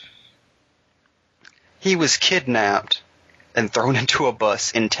head. He was kidnapped and thrown into a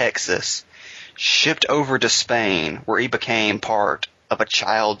bus in Texas, shipped over to Spain, where he became part of a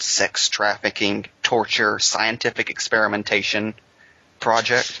child sex trafficking, torture, scientific experimentation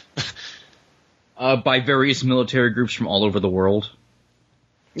project. By various military groups from all over the world.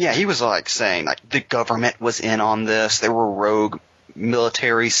 Yeah, he was like saying like the government was in on this. There were rogue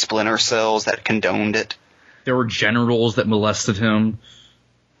military splinter cells that condoned it. There were generals that molested him.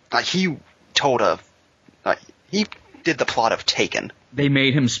 Like he did the plot of Taken. They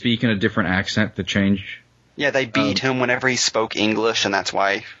made him speak in a different accent to change. Yeah, they beat him whenever he spoke English, and that's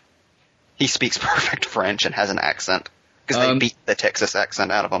why he speaks perfect French and has an accent. Because they beat the Texas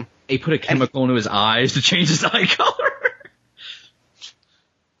accent out of him. They put a chemical into his eyes to change his eye color.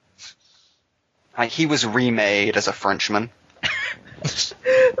 He was remade as a Frenchman.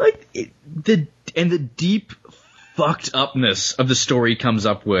 The deep fucked upness of the story he comes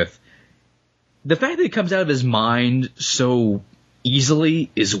up with. The fact that it comes out of his mind so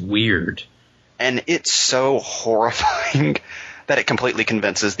easily is weird. And it's so horrifying that it completely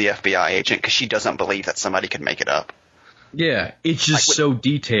convinces the FBI agent because she doesn't believe that somebody could make it up. Yeah, it's just so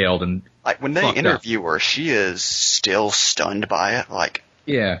detailed and like when they interview her, she is still stunned by it. Like,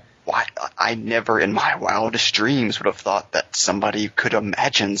 yeah, why? I never in my wildest dreams would have thought that somebody could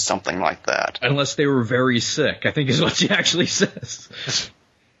imagine something like that. Unless they were very sick, I think is what she actually says.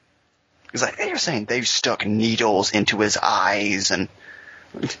 It's like they're saying they've stuck needles into his eyes, and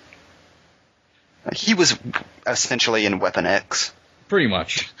he was essentially in Weapon X. Pretty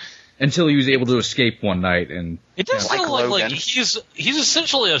much. Until he was able to escape one night, and it does sound like he's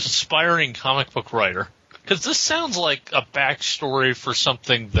essentially an aspiring comic book writer. Because this sounds like a backstory for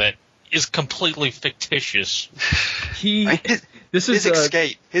something that is completely fictitious. His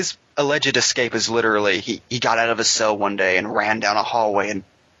alleged escape is literally he got out of his cell one day and ran down a hallway and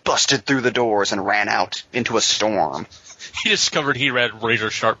busted through the doors and ran out into a storm. He discovered he had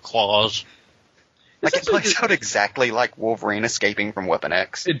razor-sharp claws. Like, it plays out exactly like Wolverine escaping from Weapon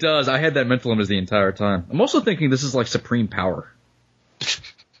X. It does. I had that mental image the entire time. I'm also thinking this is like Supreme Power.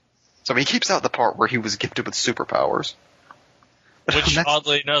 So he keeps out the part where he was gifted with superpowers. Which,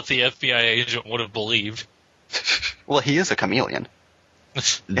 oddly enough, the FBI agent would have believed. Well, he is a chameleon. He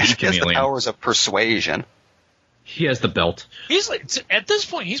has the powers of persuasion. He has the belt. He's like, at this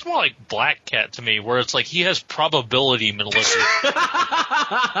point, he's more like Black Cat to me, where it's like he has probability manipulation.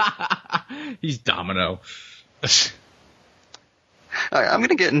 He's Domino. Right, I'm going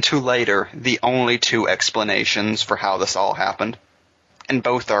to get into later the only two explanations for how this all happened, and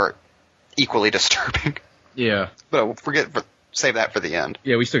both are equally disturbing. Yeah. But save that for the end.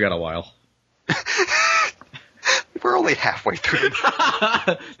 Yeah, we still got a while. We're only halfway through.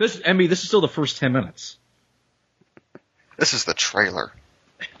 This is still the first 10 minutes. This is the trailer.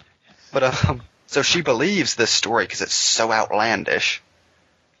 But, so she believes this story because it's so outlandish.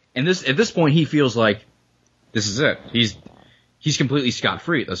 And at this point, he feels like this is it. He's completely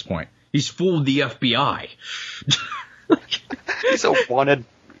scot-free at this point. He's fooled the FBI. He's a wanted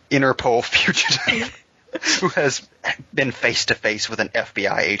Interpol fugitive who has been face-to-face with an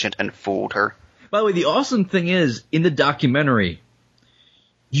FBI agent and fooled her. By the way, the awesome thing is, in the documentary,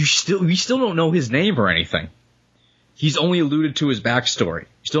 we still don't know his name or anything. He's only alluded to his backstory.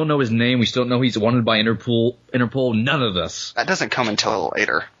 We still don't know his name. We still don't know he's wanted by Interpol. None of this. That doesn't come until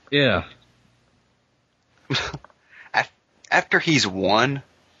later. Yeah. After he's won,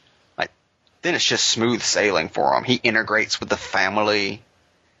 then it's just smooth sailing for him. He integrates with the family.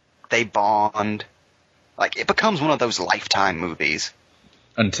 They bond. It becomes one of those Lifetime movies.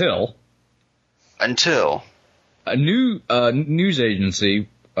 Until a new news agency.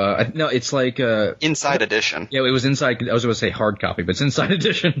 No, it's like Inside Edition. Yeah, it was Inside. I was going to say hard copy, but it's Inside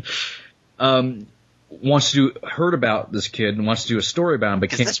Edition. Heard about this kid and wants to do a story about him, but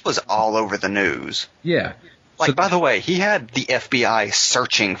because this was all over the news. Yeah. By the way, he had the FBI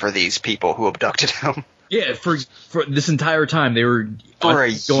searching for these people who abducted him. Yeah, for this entire time they were for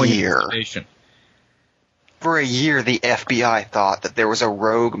a going year. For a year, the FBI thought that there was a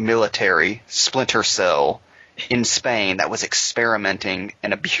rogue military splinter cell in Spain that was experimenting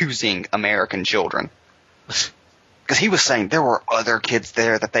and abusing American children. Because he was saying there were other kids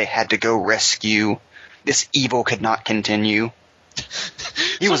there that they had to go rescue. This evil could not continue.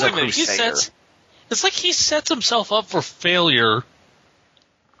 He was a crusader. It's like he sets himself up for failure,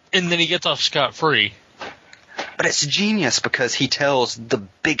 and then he gets off scot-free. But it's genius because he tells the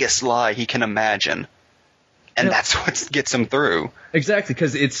biggest lie he can imagine. And that's what gets him through. Exactly,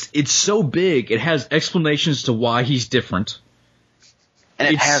 because it's so big, it has explanations to why he's different. And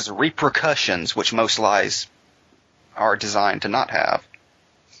it has repercussions, which most lies are designed to not have.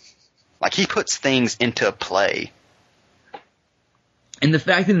 He puts things into play. And the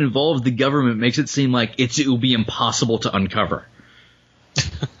fact that it involves the government makes it seem like it will be impossible to uncover.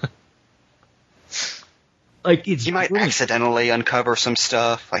 He might accidentally uncover some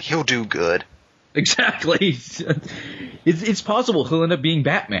stuff. He'll do good. Exactly. It's possible he'll end up being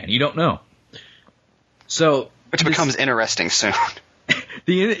Batman. You don't know. So, which becomes interesting soon.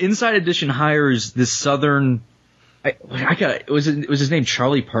 The Inside Edition hires this southern. Was his name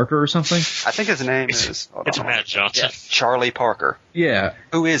Charlie Parker or something? I think his name is. It's Matt Johnson. Yeah, Charlie Parker. Yeah.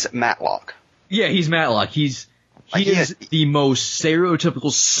 Who is Matlock? Yeah, he's Matlock. He is the most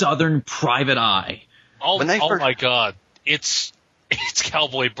stereotypical Southern private eye. Oh my God! It's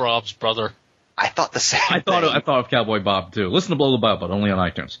Cowboy Bob's brother. I thought the same. I thought of Cowboy Bob too. Listen to Blow the Bob, but only on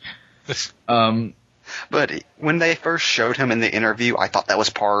iTunes. But when they first showed him in the interview, I thought that was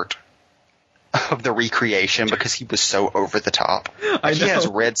part of the recreation because he was so over the top. He has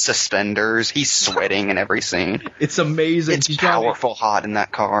red suspenders. He's sweating in every scene. It's amazing. It's powerful hot in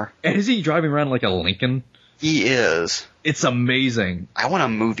that car. And is he driving around like a Lincoln? He is. It's amazing. I want a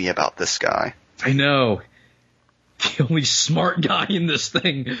movie about this guy. I know. The only smart guy in this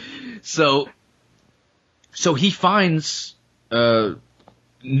thing. So he finds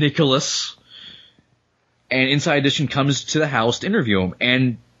Nicholas, and Inside Edition comes to the house to interview him,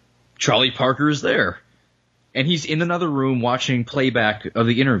 and Charlie Parker is there. And he's in another room watching playback of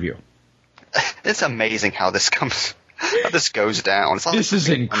the interview. It's amazing how this goes down. This is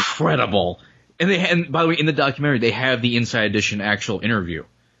incredible. And by the way, in the documentary, they have the Inside Edition actual interview.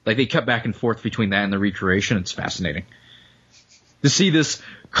 They cut back and forth between that and the recreation. It's fascinating. To see this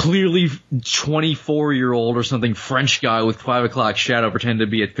clearly 24-year-old or something French guy with 5 o'clock shadow pretend to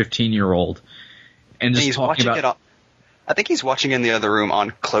be a 15-year-old. And just talking about... I think he's watching in the other room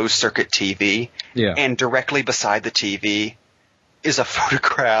on closed-circuit TV. Yeah. And directly beside the TV is a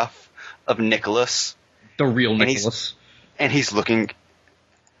photograph of Nicholas. The real Nicholas. And he's looking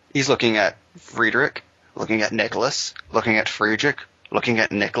at Friedrich, looking at Nicholas, looking at Friedrich, looking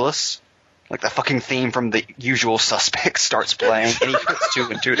at Nicholas. The fucking theme from The Usual Suspects starts playing, and he puts two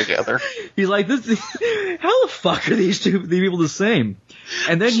and two together. He's like, how the fuck are these people the same?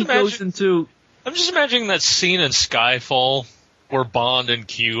 And then he goes into... I'm just imagining that scene in Skyfall where Bond and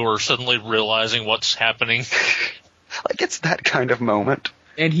Q are suddenly realizing what's happening. It's that kind of moment.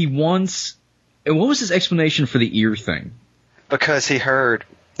 And he wants... And what was his explanation for the ear thing? Because he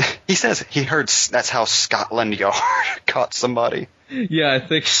says he heard that's how Scotland Yard caught somebody. Yeah, I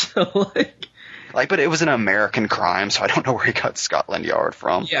think so. But it was an American crime, so I don't know where he got Scotland Yard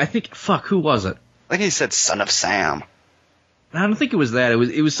from. Yeah, I think, who was it? I think he said Son of Sam. I don't think it was that.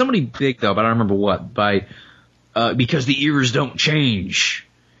 It was somebody big, though, but I don't remember what. Because the ears don't change.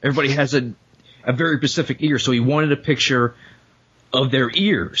 Everybody has a very specific ear, so he wanted a picture of their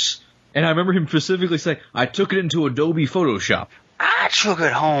ears. And I remember him specifically saying, I took it into Adobe Photoshop. I took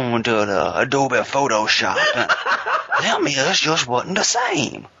it home to the Adobe Photoshop. Tell me this just wasn't the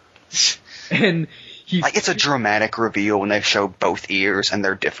same. And it's a dramatic reveal when they show both ears and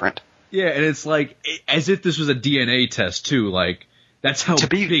they're different. Yeah, and it's like, as if this was a DNA test, too. Like, that's how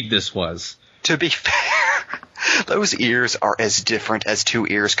big this was. To be fair, those ears are as different as two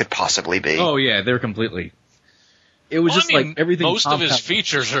ears could possibly be. Oh, yeah, they're completely... It was like everything... Most of his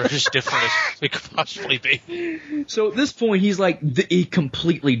features are as different as they could possibly be. So at this point, he's like,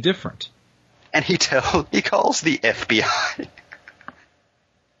 completely different. And he calls the FBI.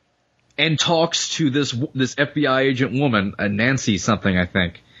 And talks to this FBI agent woman, Nancy something, I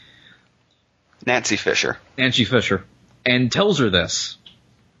think. Nancy Fisher. Nancy Fisher. And tells her this.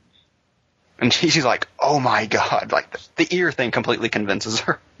 And she's like, oh my god. Like, the ear thing completely convinces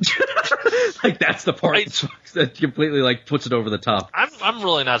her. Like, that's the part that completely, like, puts it over the top. I'm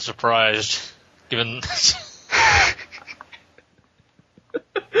really not surprised, given...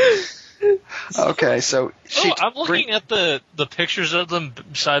 Okay, so... I'm looking at the pictures of them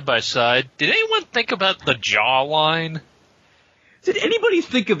side by side. Did anyone think about the jawline? Did anybody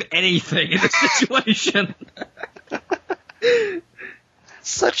think of anything in this situation?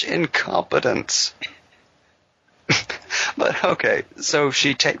 Such incompetence. But, okay, so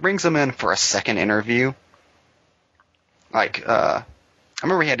she brings him in for a second interview. Like, I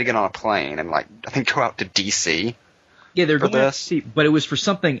remember he had to get on a plane and, like, I think go out to D.C. Yeah, they're going to D.C., but it was for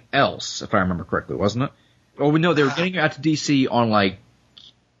something else, if I remember correctly, wasn't it? Or no, they were getting out to D.C. on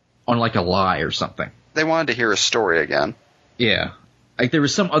a lie or something. They wanted to hear his story again. Yeah. Like, there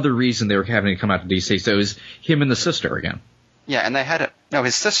was some other reason they were having to come out to D.C., so it was him and the sister again. Yeah, and they had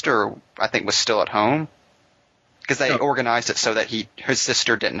his sister, I think, was still at home. Because they organized it so that his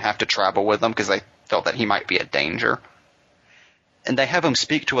sister didn't have to travel with him because they felt that he might be a danger. And they have him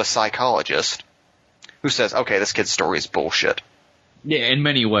speak to a psychologist who says, okay, this kid's story is bullshit. Yeah, in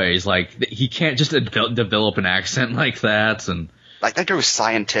many ways. Like, he can't just develop an accent like that. And like, that goes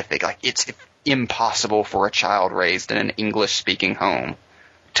scientific. Like, it's impossible for a child raised in an English-speaking home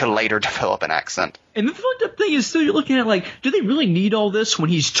to later develop an accent. And the fucked up thing is, still you're looking at, like, do they really need all this when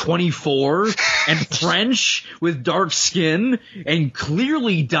he's 24 and French with dark skin and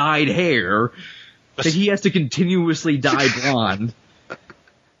clearly dyed hair that he has to continuously dye blonde?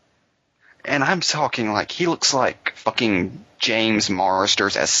 And I'm talking, like, he looks like fucking James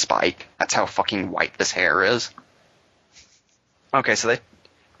Marsters as Spike. That's how fucking white this hair is. Okay, so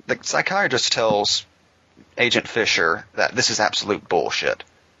the psychiatrist tells Agent Fisher that this is absolute bullshit.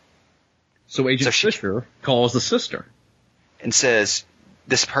 So Agent Fisher calls the sister. And says,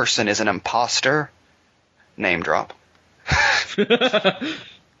 this person is an imposter. Name drop.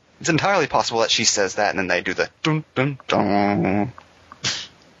 It's entirely possible that she says that and then they do the dun dun dun.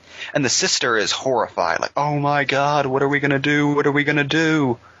 And the sister is horrified, like, oh my god, what are we gonna do? What are we gonna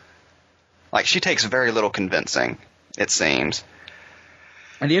do? Like, she takes very little convincing, it seems.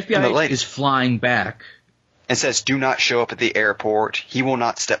 And the FBI is flying back. And says, do not show up at the airport. He will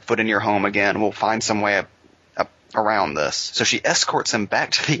not step foot in your home again. We'll find some way around this. So she escorts him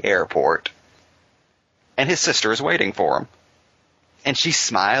back to the airport. And his sister is waiting for him. And she's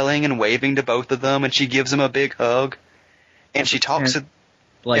smiling and waving to both of them, and she gives him a big hug. And she talks to...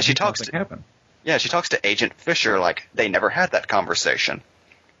 Like, yeah, she talks to Agent Fisher like they never had that conversation.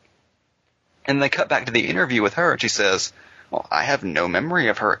 And they cut back to the interview with her, and she says, well, I have no memory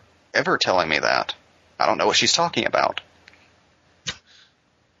of her ever telling me that. I don't know what she's talking about.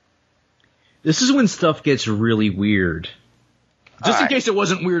 This is when stuff gets really weird. Just in case it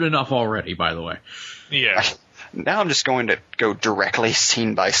wasn't weird enough already, by the way. Yeah. Now I'm just going to go directly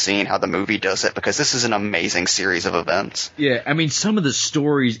scene by scene how the movie does it, because this is an amazing series of events. Yeah, I mean, some of the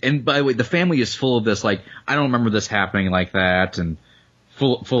stories, and by the way, the family is full of this, like, I don't remember this happening like that, and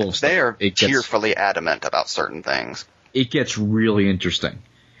full of stuff. They are tearfully adamant about certain things. It gets really interesting.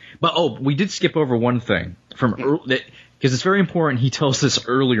 But, we did skip over one thing because it's very important. He tells this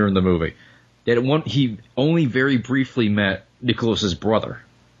earlier in the movie that he only very briefly met Nicholas's brother.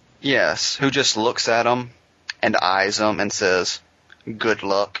 Yes, who just looks at him and eyes him and says, good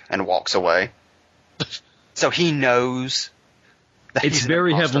luck, and walks away. So he knows that it's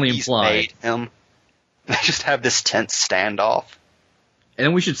very heavily implied. They just have this tense standoff. And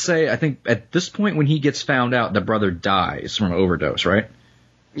then we should say, I think at this point when he gets found out, the brother dies from an overdose, right?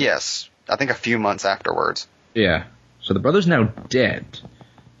 Yes, I think a few months afterwards. Yeah, so the brother's now dead.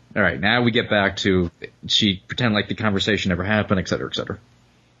 All right, now we get back to she pretend like the conversation never happened, et cetera, et cetera.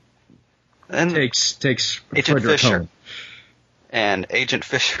 And takes Agent Frederick Fisher. home. And Agent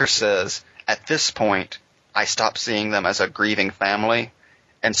Fisher says, at this point, I stopped seeing them as a grieving family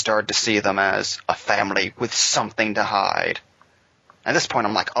and started to see them as a family with something to hide. At this point,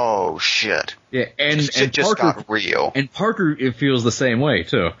 I'm like, oh, shit. Yeah, and Shit just Parker, got real. And Parker, it feels the same way,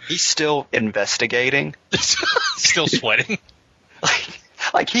 too. He's still investigating. Still sweating.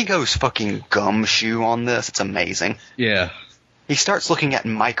 Like, he goes fucking gumshoe on this. It's amazing. Yeah. He starts looking at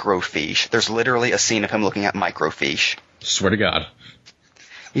microfiche. There's literally a scene of him looking at microfiche. Swear to God.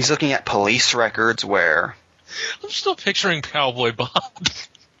 He's looking at police records where... I'm still picturing Cowboy Bob.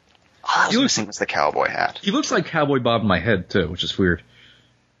 All I was missing was the cowboy hat. He looks like Cowboy Bob in my head, too, which is weird.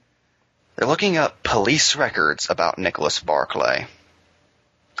 They're looking up police records about Nicholas Barclay.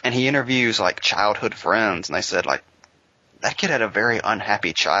 And he interviews, like, childhood friends, and they said, like, that kid had a very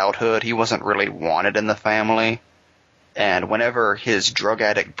unhappy childhood. He wasn't really wanted in the family. And whenever his drug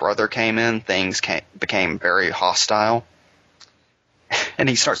addict brother came in, things became very hostile. And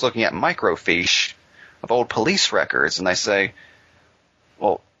he starts looking at microfiche of old police records, and they say,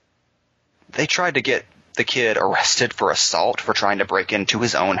 well, they tried to get the kid arrested for assault for trying to break into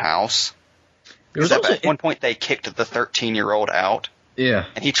his own house. At one point, they kicked the 13-year-old out. Yeah.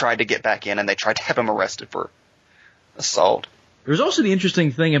 And he tried to get back in, and they tried to have him arrested for assault. There's also the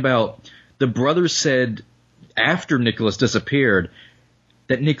interesting thing about the brothers said after Nicholas disappeared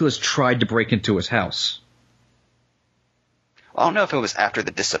that Nicholas tried to break into his house. I don't know if it was after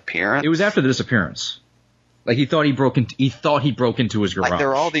the disappearance. It was after the disappearance. Like he thought he broke into his garage. Like there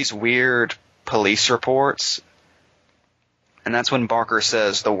are all these weird police reports, and that's when Barker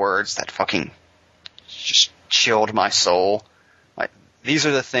says the words that fucking just chilled my soul. Like, these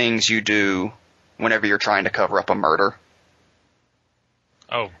are the things you do whenever you're trying to cover up a murder.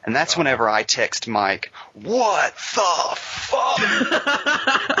 Oh. And that's whenever I text Mike, what the fuck?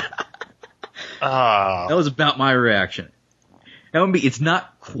 That was about my reaction. It's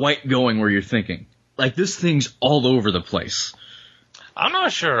not quite going where you're thinking. Like, this thing's all over the place. I'm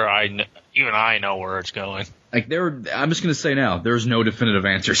not sure even I know where it's going. Like, I'm just going to say now, there's no definitive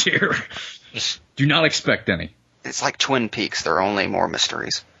answers here. Do not expect any. It's like Twin Peaks. There are only more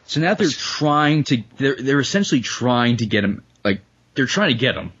mysteries. So now they're essentially trying to get him, like, they're trying to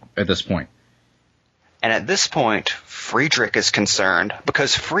get him at this point. And at this point, Friedrich is concerned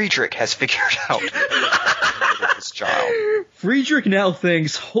because Friedrich has figured out his child. Friedrich now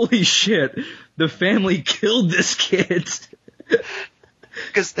thinks, holy shit, the family killed this kid.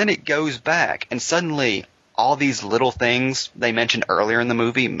 Because then it goes back, and suddenly all these little things they mentioned earlier in the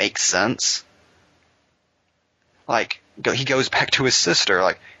movie make sense. Like, he goes back to his sister,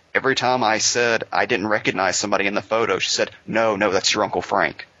 like, every time I said I didn't recognize somebody in the photo, she said, no, that's your Uncle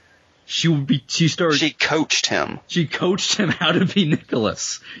Frank. She coached him. She coached him how to be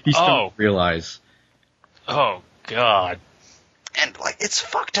Nicholas. He started to realize. Oh, God. And, like, it's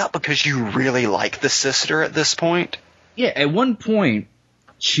fucked up because you really like the sister at this point. Yeah, at one point,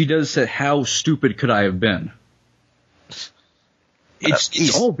 she does say, how stupid could I have been?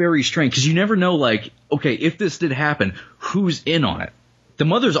 It's all very strange, because you never know, like, okay, if this did happen, who's in on it? The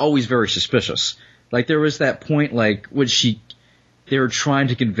mother's always very suspicious. Like, there was that point, like, when they were trying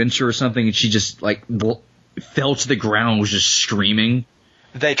to convince her or something, and she just, like, fell to the ground and was just screaming.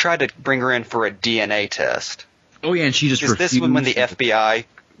 They tried to bring her in for a DNA test. Oh, yeah, and she just refused. Is this when the FBI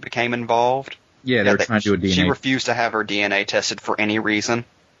became involved? Yeah, they were trying to do a DNA. She refused to have her DNA tested for any reason.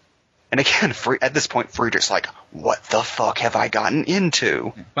 And again, at this point, Friedrich's like, what the fuck have I gotten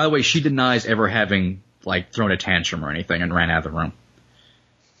into? By the way, she denies ever having, like, thrown a tantrum or anything and ran out of the room.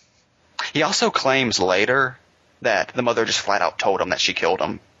 He also claims later that the mother just flat out told him that she killed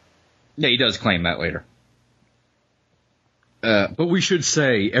him. Yeah, he does claim that later. But we should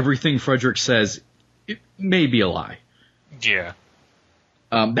say everything Frederick says, it may be a lie. Yeah.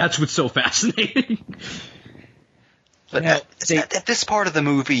 That's what's so fascinating. But at this part of the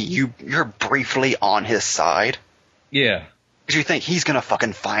movie, you're briefly on his side. Yeah. Because you think he's going to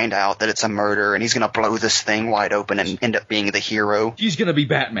fucking find out that it's a murder and he's going to blow this thing wide open and end up being the hero. He's going to be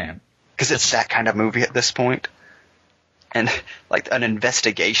Batman. Because it's that kind of movie at this point. And, like, an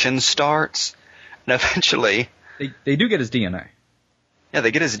investigation starts, and eventually... They do get his DNA. Yeah,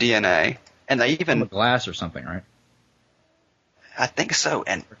 they get his DNA. And they even... From a glass or something, right? I think so.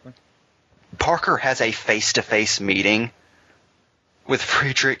 And Parker has a face-to-face meeting with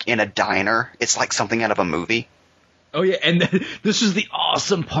Friedrich in a diner. It's like something out of a movie. Oh, yeah, and this is the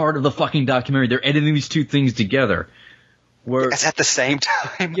awesome part of the fucking documentary. They're editing these two things together. It's at the same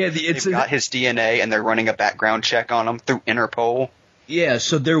time. Yeah, they've got his DNA, and they're running a background check on him through Interpol. Yeah,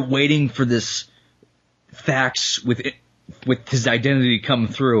 so they're waiting for this fax with his identity to come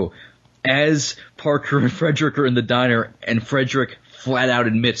through. As Parker and Frederick are in the diner, and Frederick flat out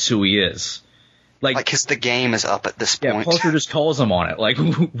admits who he is. Like, because the game is up at this yeah, point. Parker just calls him on it. Like,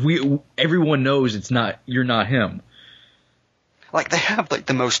 everyone knows you're not him. Like, they have, like,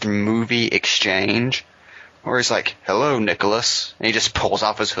 the most movie exchange, where he's like, hello, Nicholas. And he just pulls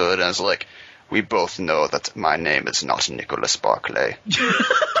off his hood and is like, we both know that my name is not Nicholas Barclay.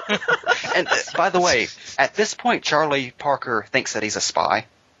 And, by the way, at this point, Charlie Parker thinks that he's a spy.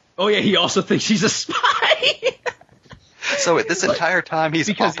 Oh, yeah, he also thinks he's a spy. So at this entire time, he's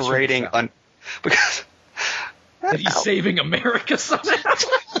operating on... Because... That he's saving America somehow.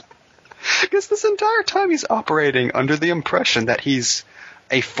 Because this entire time he's operating under the impression that he's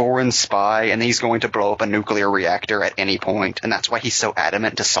a foreign spy and he's going to blow up a nuclear reactor at any point, and that's why he's so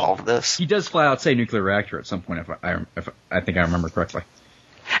adamant to solve this. He does flat out say nuclear reactor at some point, if I think I remember correctly.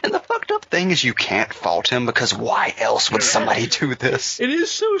 And the fucked up thing is you can't fault him, because why else would somebody do this? It is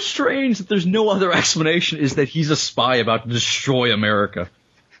so strange that there's no other explanation, is that he's a spy about to destroy America.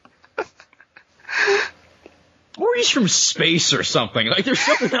 Or he's from space or something. Like, there's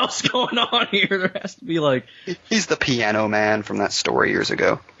something else going on here. There has to be, like... He's the piano man from that story years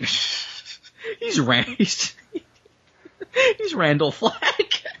ago. He's Randall Flagg.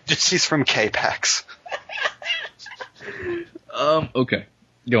 He's from K-Pax. Okay.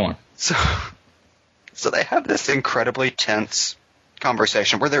 Go on. So they have this incredibly tense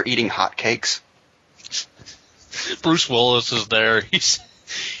conversation where they're eating hotcakes. Bruce Willis is there. He's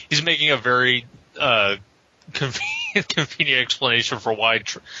making a very convenient explanation for why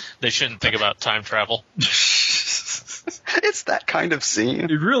they shouldn't think about time travel. It's that kind of scene.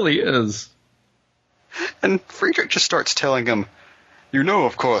 It really is. And Friedrich just starts telling him, you know,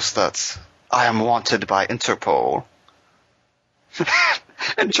 of course, that I am wanted by Interpol.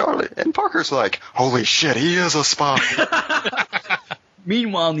 And Parker's like, holy shit, he is a spy.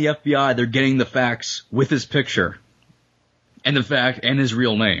 Meanwhile, in the FBI, they're getting the facts with his picture. And his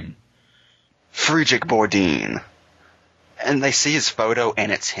real name. Friedrich Bourdin. And they see his photo,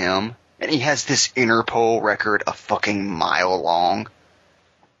 and it's him. And he has this Interpol record a fucking mile long.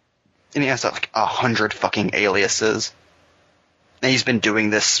 And he has like 100 fucking aliases. And he's been doing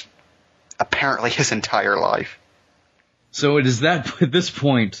this apparently his entire life. So it is at this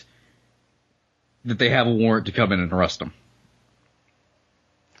point that they have a warrant to come in and arrest him.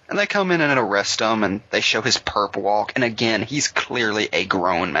 And they come in and arrest him, and they show his perp walk, and again, he's clearly a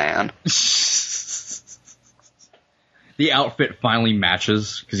grown man. The outfit finally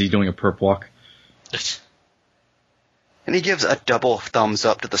matches, because he's doing a perp walk. And he gives a double thumbs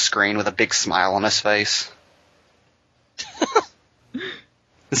up to the screen with a big smile on his face.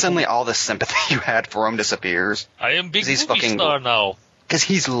 And suddenly all the sympathy you had for him disappears. I am big movie star now. Because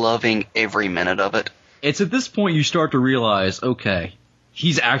he's loving every minute of it. It's at this point you start to realize, okay,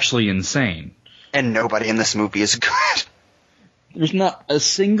 he's actually insane. And nobody in this movie is good. There's not a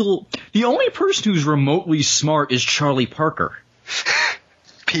single... The only person who's remotely smart is Charlie Parker.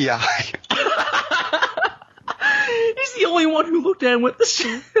 P.I. He's the only one who looked at him with this.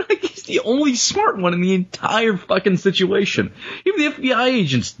 Like, he's the only smart one in the entire fucking situation. Even the FBI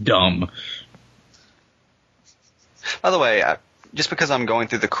agent's dumb. By the way, just because I'm going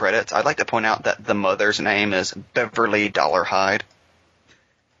through the credits, I'd like to point out that the mother's name is Beverly Dollarhide.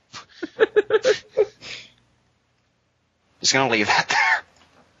 Just gonna leave that there.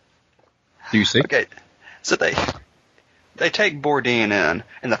 Do you see? Okay, so they take Bourdin in,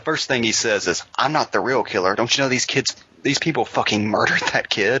 and the first thing he says is, I'm not the real killer. Don't you know these people fucking murdered that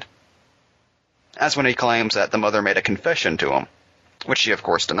kid? That's when he claims that the mother made a confession to him, which she, of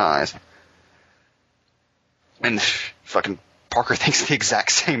course, denies. And fucking Parker thinks the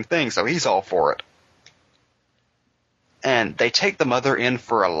exact same thing, so he's all for it. And they take the mother in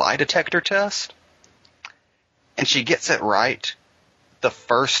for a lie detector test, and she gets it right the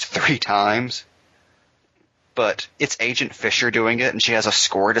first 3 times. But it's Agent Fisher doing it, and she has a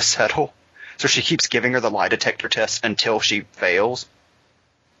score to settle. So she keeps giving her the lie detector test until she fails.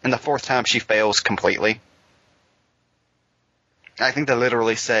 And the 4th time she fails completely. I think they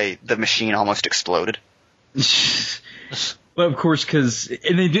literally say the machine almost exploded. Well, of course, because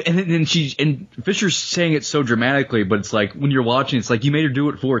and Fisher's saying it so dramatically, but it's like when you're watching, it's like you made her do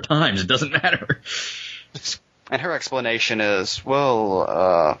it 4 times. It doesn't matter. And her explanation is,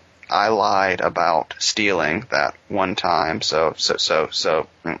 well, I lied about stealing that one time, so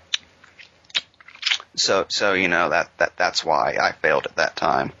you know that's why I failed at that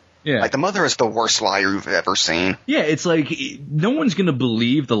time. Yeah. Like, the mother is the worst liar you've ever seen. Yeah, it's like no one's gonna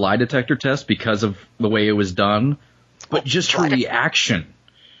believe the lie detector test because of the way it was done, but just her reaction.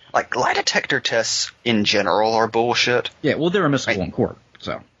 Like, lie detector tests in general are bullshit. Yeah, well, they're admissible in court,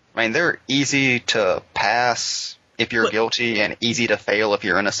 so. I mean, they're easy to pass if you're guilty and easy to fail if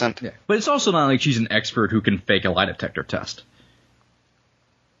you're innocent. Yeah. But it's also not like she's an expert who can fake a lie detector test.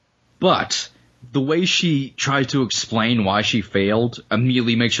 But the way she tries to explain why she failed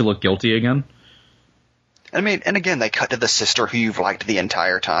immediately makes you look guilty again. I mean, and again, they cut to the sister who you've liked the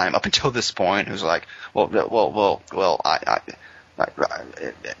entire time up until this point, who's like,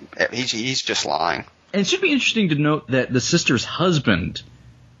 he's just lying. And it should be interesting to note that the sister's husband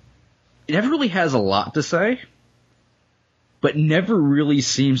never really has a lot to say, but never really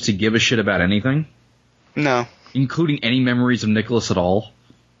seems to give a shit about anything. No. Including any memories of Nicholas at all.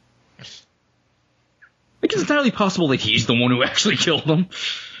 I think it's entirely possible that he's the one who actually killed him.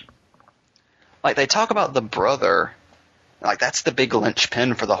 Like, they talk about the brother. Like, that's the big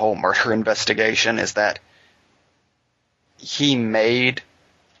linchpin for the whole murder investigation, is that he made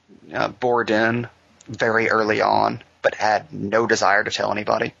Bourdin very early on, but had no desire to tell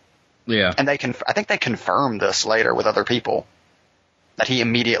anybody. Yeah. And I think they confirmed this later with other people, that he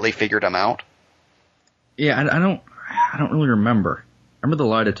immediately figured him out. Yeah, I don't really remember. I remember the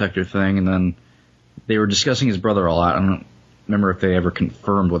lie detector thing, and then they were discussing his brother a lot. I don't remember if they ever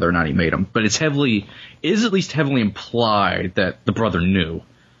confirmed whether or not he made him, but it is at least heavily implied that the brother knew.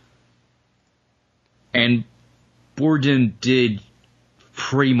 And Bourdin did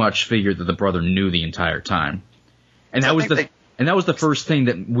pretty much figure that the brother knew the entire time. And that was the first thing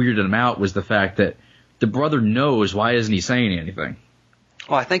that weirded him out, was the fact that the brother knows. Why isn't he saying anything?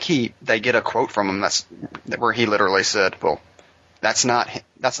 Well, I think they get a quote from him where he literally said, "Well, that's not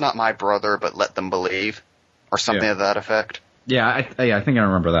my brother, but let them believe," or something to that effect. Yeah, I think I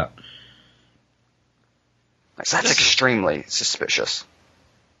remember that. So that's extremely suspicious.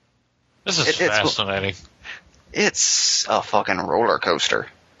 This is fascinating. It's a fucking roller coaster.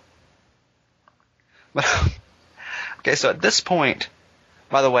 Okay, so at this point,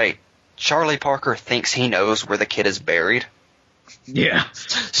 by the way, Charlie Parker thinks he knows where the kid is buried. Yeah.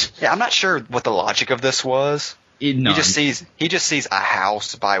 Yeah, I'm not sure what the logic of this was. He just sees a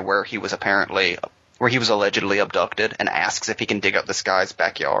house by where he was allegedly abducted, and asks if he can dig up this guy's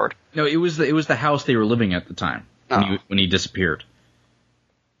backyard. No, it was the house they were living at the time when he disappeared.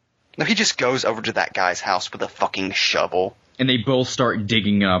 No, he just goes over to that guy's house with a fucking shovel. And they both start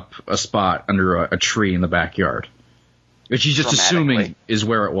digging up a spot under a tree in the backyard, which he's just assuming is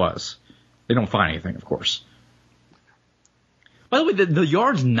where it was. They don't find anything, of course. By the way, the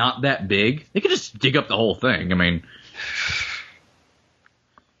yard's not that big. They could just dig up the whole thing. I mean...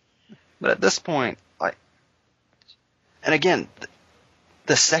 But at this point, and again,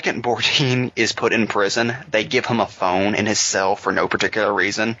 the second Bourdin is put in prison, they give him a phone in his cell for no particular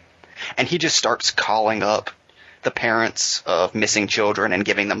reason, and he just starts calling up the parents of missing children and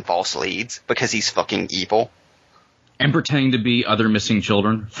giving them false leads because he's fucking evil. And pretending to be other missing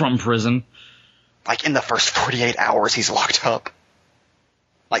children from prison. Like, in the first 48 hours he's locked up.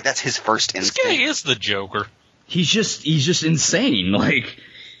 Like, that's his first instinct. This guy is the Joker. He's just insane. Like,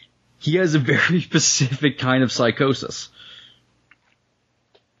 he has a very specific kind of psychosis.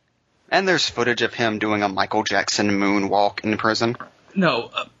 And there's footage of him doing a Michael Jackson moonwalk in prison.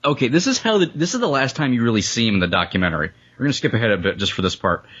 No, okay, this is the last time you really see him in the documentary. We're going to skip ahead a bit just for this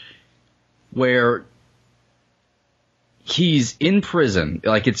part. Where he's in prison,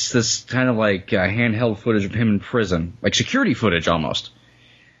 like it's this kind of like handheld footage of him in prison, like security footage almost,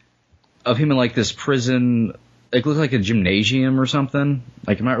 of him in like this prison, it looks like a gymnasium or something.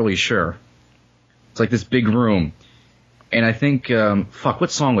 Like, I'm not really sure. It's like this big room. And I think,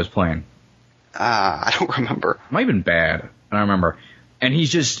 what song was playing? I don't remember. It might have been Bad. I don't remember. And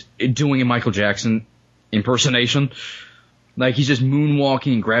he's just doing a Michael Jackson impersonation. Like, he's just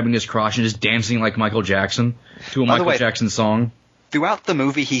moonwalking and grabbing his crotch and just dancing like Michael Jackson to a Michael Jackson song. Throughout the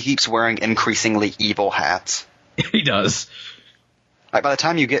movie, he keeps wearing increasingly evil hats. He does. Like, by the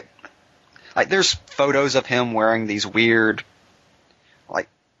time you get... Like, there's photos of him wearing these weird, like,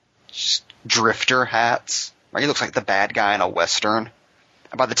 drifter hats. Right? He looks like the bad guy in a Western.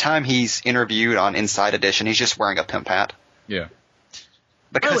 And by the time he's interviewed on Inside Edition, he's just wearing a pimp hat. Yeah.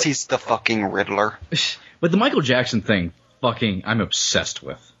 Because he's the fucking Riddler. But the Michael Jackson thing, I'm obsessed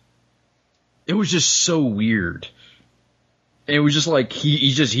with. It was just so weird. It was just like,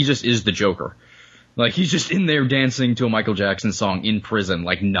 he just is the Joker. Like, he's just in there dancing to a Michael Jackson song in prison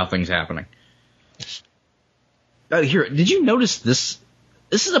like nothing's happening. Here, did you notice this?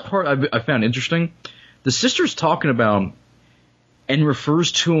 This is a part I found interesting. The sister's talking about him and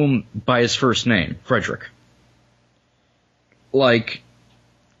refers to him by his first name, Frederick. Like,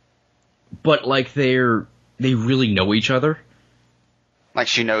 but like they really know each other. Like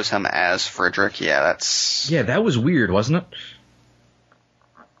she knows him as Frederick. Yeah, that was weird, wasn't it?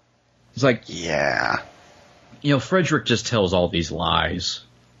 It's like, yeah. Frederick just tells all these lies.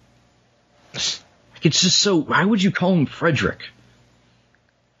 It's just so. Why would you call him Frederick?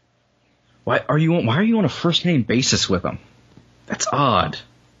 Why are you on a first name basis with him? That's odd.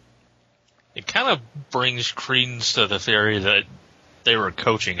 It kind of brings credence to the theory that they were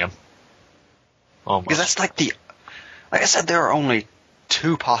coaching him. Almost. Because that's like I said, there are only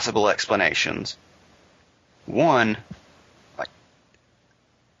two possible explanations. One, like,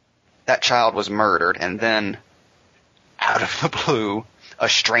 that child was murdered, and then, out of the blue, a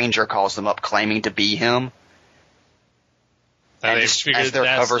stranger calls them up claiming to be him. And just, as their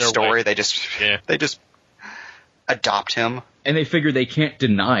cover story, they just adopt him. And they figure they can't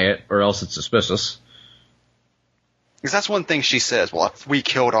deny it, or else it's suspicious. Because that's one thing she says, well, if we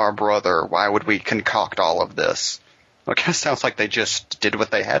killed our brother, why would we concoct all of this? Well, it kind of sounds like they just did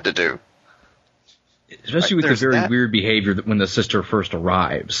what they had to do. Especially with the very weird behavior when the sister first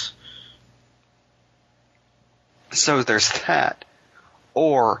arrives. So there's that.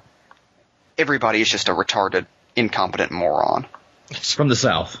 Or everybody is just a retarded, incompetent moron. From the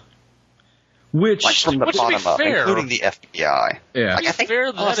South. Which from the bottom up, including the FBI. Yeah. I think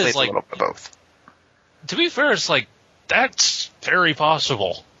honestly, it's a little bit of both. To be fair, it's like, that's very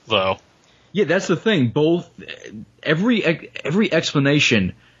possible, though. Yeah, that's the thing. Both, every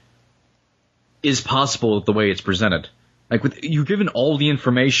explanation is possible the way it's presented. Like, you're given all the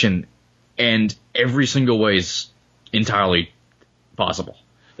information, and every single way is entirely possible.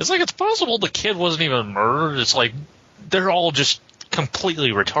 It's like, it's possible the kid wasn't even murdered. It's like, they're all just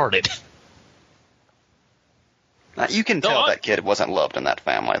completely retarded. You can tell that kid wasn't loved in that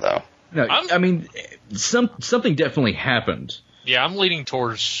family, though. No, I mean, something definitely happened. Yeah, I'm leaning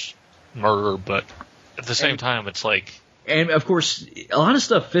towards murder, but at the same time, it's like... And, of course, a lot of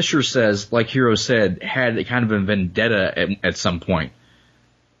stuff Fisher says, like Hero said, had a kind of a vendetta at some point.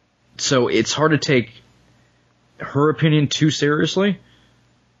 So it's hard to take her opinion too seriously.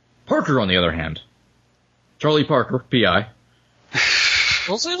 Parker, on the other hand. Charlie Parker, P.I.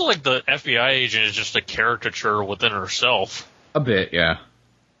 Well, it seems like the FBI agent is just a caricature within herself. A bit, yeah.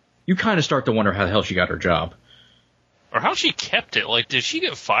 You kind of start to wonder how the hell she got her job. Or how she kept it. Like, did she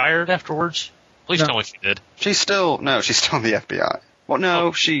get fired afterwards? Please tell me she did. She's still in the FBI. Well,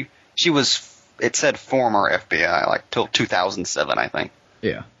 no, she was, it said former FBI, like, till 2007, I think.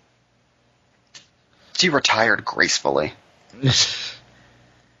 Yeah. She retired gracefully.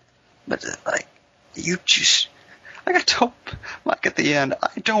 But, like, you just... Like I told Mike at the end,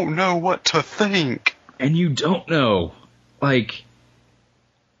 I don't know what to think. And you don't know. Like...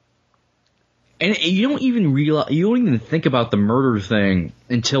 And you don't even think about the murder thing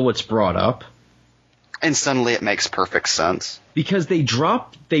until it's brought up. And suddenly it makes perfect sense. Because they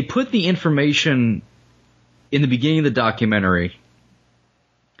put the information in the beginning of the documentary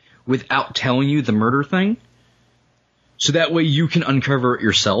without telling you the murder thing. So that way you can uncover it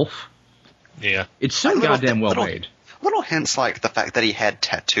yourself. Yeah. It's so goddamn well made. Little hints like the fact that he had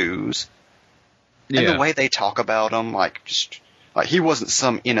tattoos. Yeah. And the way they talk about him, like he wasn't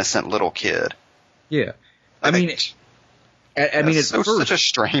some innocent little kid. Yeah. I mean, it's such a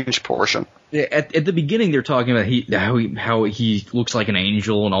strange portion. Yeah, at the beginning they're talking about how he looks like an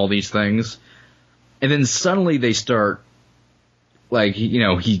angel and all these things. And then suddenly they start, like,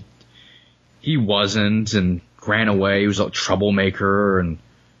 he wasn't and ran away. He was a troublemaker and...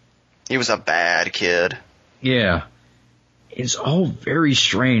 He was a bad kid. Yeah. It's all very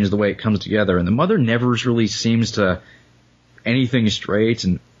strange the way it comes together. And the mother never really seems to anything straight.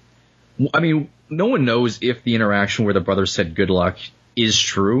 And, I mean, no one knows if the interaction where the brother said good luck is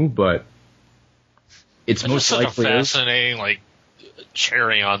true, but it's most likely a fascinating, like,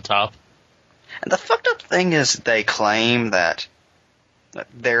 cherry on top. And the fucked up thing is they claim that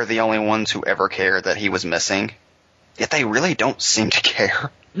they're the only ones who ever cared that he was missing. Yet they really don't seem to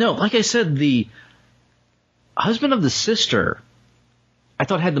care. No, like I said, the husband of the sister, I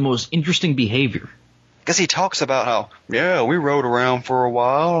thought had the most interesting behavior. Because he talks about how, yeah, we rode around for a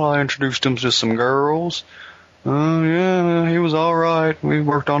while. I introduced him to some girls. Yeah, he was all right. We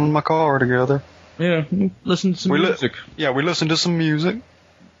worked on my car together. Yeah, listen to some music. We listened to some music.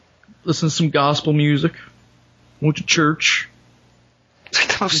 Listen to some gospel music. Went to church. It's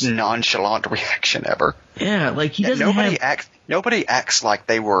the most nonchalant reaction ever. Yeah, like he doesn't Nobody acts like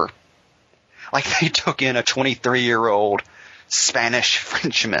they were... Like they took in a 23-year-old Spanish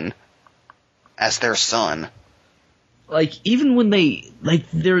Frenchman as their son. Like, even when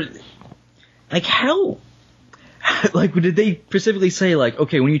they're... Like, how... Like, did they specifically say, like,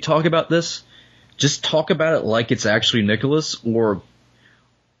 okay, when you talk about this, just talk about it like it's actually Nicholas, or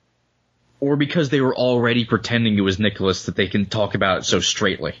because they were already pretending it was Nicholas that they can talk about it so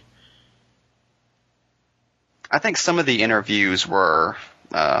straightly? I think some of the interviews were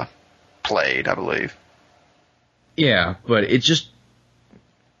played, I believe. Yeah, but it's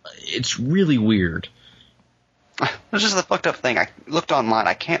really weird. It's just the fucked up thing. I looked online.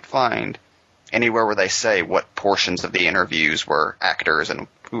 I can't find anywhere where they say what portions of the interviews were actors and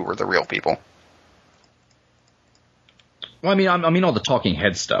who were the real people. Well, I mean all the talking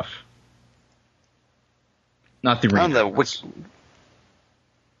head stuff. Not the real.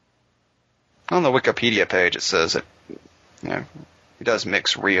 On the Wikipedia page, it says that he does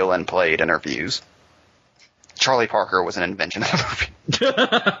mix real and played interviews. Charlie Parker was an invention of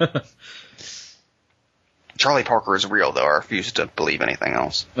the movie. Charlie Parker is real, though. I refuse to believe anything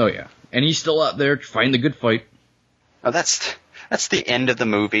else. Oh, yeah. And he's still out there fighting the good fight. Oh, that's the end of the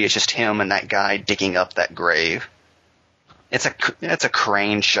movie. It's just him and that guy digging up that grave. It's a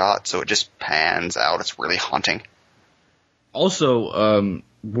crane shot, so it just pans out. It's really haunting. Also,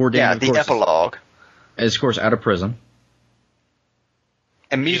 Bourdain, yeah, the epilogue. Is, of course, out of prison.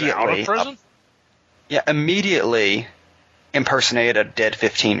 Immediately. He's out of prison? Immediately impersonated a dead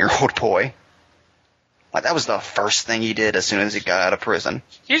 15-year-old boy. Like, that was the first thing he did as soon as he got out of prison.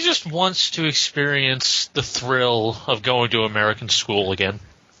 He just wants to experience the thrill of going to American school again.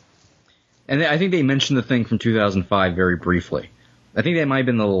 And I think they mentioned the thing from 2005 very briefly. I think that might have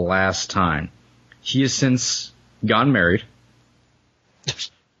been the last time. He has since gotten married.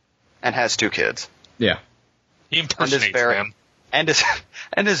 And has 2 kids. Yeah. He impersonates them.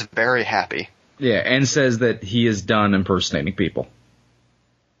 And is very happy. Yeah, and says that he is done impersonating people.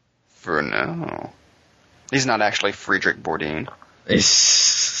 For now. He's not actually Friedrich Bourdain.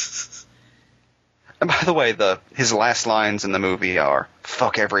 And by the way, his last lines in the movie are,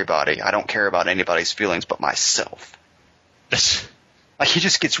 "Fuck everybody. I don't care about anybody's feelings but myself." Like, he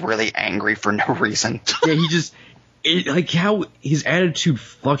just gets really angry for no reason. Yeah, like how his attitude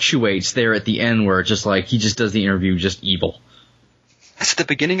fluctuates there at the end where it's just like he just does the interview just evil. At the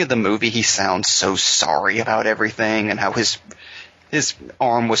beginning of the movie, he sounds so sorry about everything and how his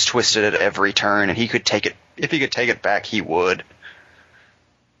arm was twisted at every turn, and he could take it. If he could take it back, he would.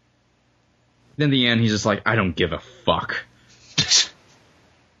 Then in the end, he's just like, I don't give a fuck.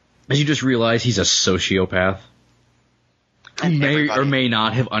 As you just realize he's a sociopath. Who may or may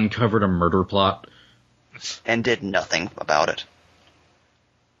not have uncovered a murder plot. And did nothing about it.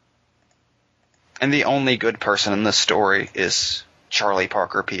 And the only good person in this story is Charlie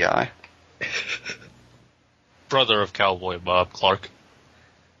Parker, P.I. Brother of Cowboy Bob Clark.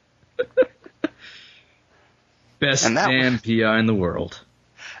 Best damn P.I. in the world.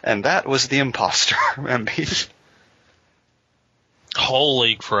 And that was The Imposter, MB.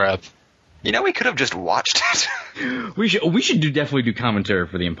 Holy crap. We could have just watched it. We should definitely do commentary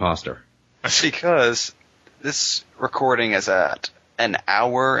for The Imposter. Because this recording is at an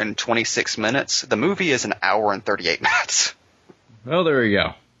hour and 26 minutes. The movie is an hour and 38 minutes. Well, there you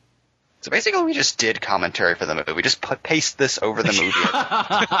go. So basically we just did commentary for the movie. We just paste this over the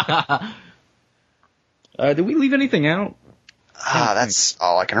movie. Did we leave anything out? That's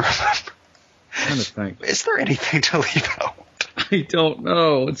all I can remember. I'm trying to think. Is there anything to leave out? I don't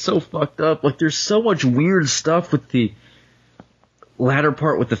know. It's so fucked up. Like, there's so much weird stuff with the latter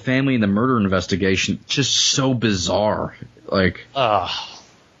part with the family and the murder investigation. Just so bizarre. Like, I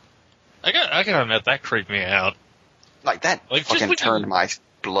gotta admit, that creeped me out. Like, that fucking turned my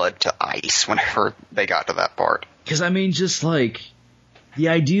blood to ice whenever they got to that part. Because, I mean, just like, the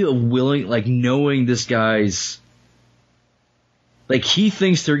idea of knowing this guy's, like, he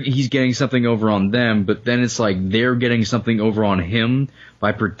thinks he's getting something over on them, but then it's like they're getting something over on him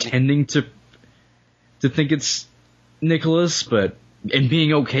by pretending to think it's Nicholas, and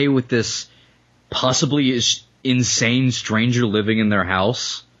being okay with this possibly insane stranger living in their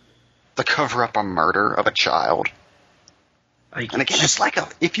house. To cover up a murder of a child. And again, it's like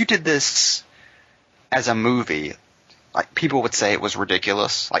if you did this as a movie, like, people would say it was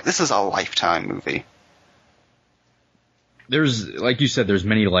ridiculous. Like, this is a Lifetime movie. There's, like you said, there's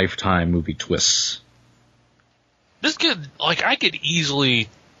many Lifetime movie twists. This could, I could easily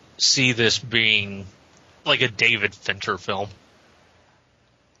see this being like a David Fincher film.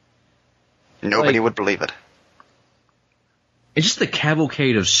 Nobody would believe it. It's just the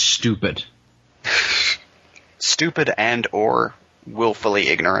cavalcade of stupid. Stupid and or willfully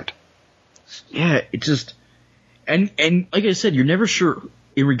ignorant. Yeah, it just... And like I said, you're never sure,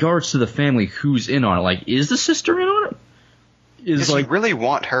 in regards to the family, who's in on it. Like, is the sister in on it? You really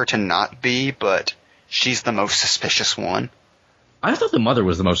want her to not be, but she's the most suspicious one. I thought the mother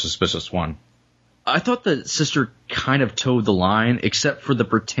was the most suspicious one. I thought the sister kind of towed the line, except for the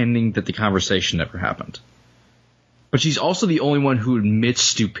pretending that the conversation never happened. But she's also the only one who admits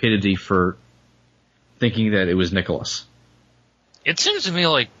stupidity for thinking that it was Nicholas. It seems to me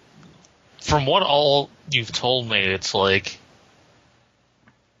like, from what all you've told me, it's like,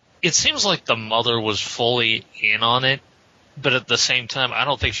 it seems like the mother was fully in on it, but at the same time, I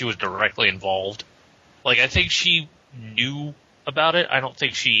don't think she was directly involved. Like, I think she knew about it. I don't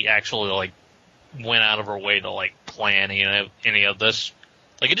think she actually, like, went out of her way to, like, plan any of this.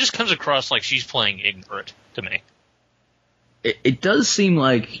 Like, it just comes across like she's playing ignorant to me. It does seem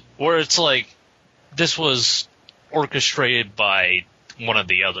like... Where it's like, this was orchestrated by one of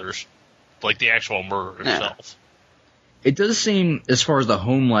the others. Like, the actual murder itself. It does seem, as far as the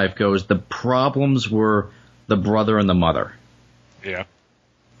home life goes, the problems were the brother and the mother. Yeah.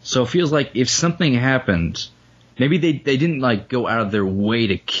 So it feels like if something happened, maybe they didn't, like, go out of their way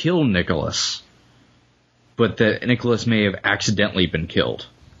to kill Nicholas, but that Nicholas may have accidentally been killed.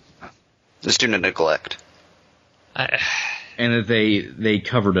 Just due to neglect. And that they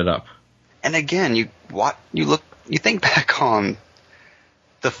covered it up. And again, you think back on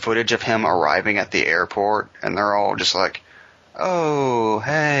the footage of him arriving at the airport, and they're all just like, "Oh,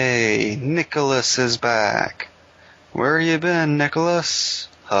 hey, Nicholas is back. Where you been, Nicholas?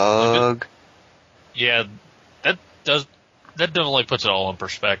 Hug." Yeah, that definitely puts it all in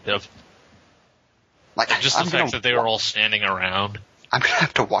perspective. Like, just the fact that they were all standing around. I'm gonna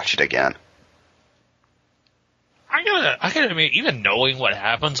have to watch it again. I gotta admit, even knowing what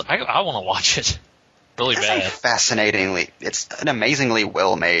happens, I want to watch it really bad. It's an amazingly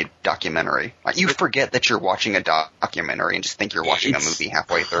well-made documentary. Like, you forget that you're watching a documentary and just think you're watching a movie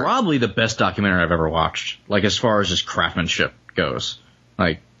halfway through. Probably the best documentary I've ever watched. Like, as far as just craftsmanship goes.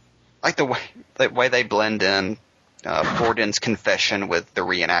 Like the way they blend in Borden's confession with the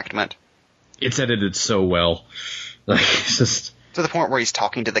reenactment. It's edited so well. Like, it's just... To the point where he's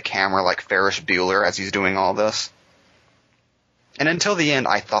talking to the camera like Ferris Bueller as he's doing all this. And until the end,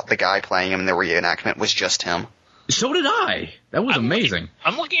 I thought the guy playing him in the reenactment was just him. So did I. That was amazing.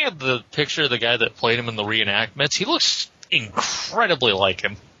 I'm looking at the picture of the guy that played him in the reenactments. He looks incredibly like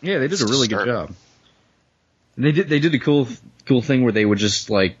him. Yeah, they did a really good job. They did a cool thing where they would just,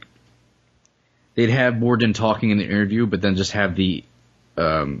 like, they'd have Borden talking in the interview, but then just have the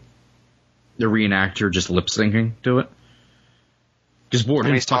reenactor just lip syncing to it. Because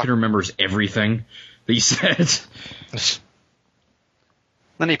Borden fucking remembers everything that he said.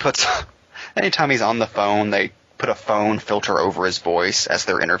 Then he puts, anytime he's on the phone, they put a phone filter over his voice as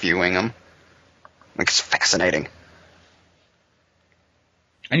they're interviewing him. Like, it's fascinating.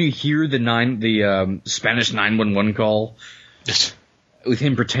 And you hear the Spanish 911 call with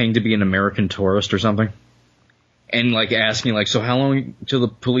him pretending to be an American tourist or something. And, like, asking, like, so how long till the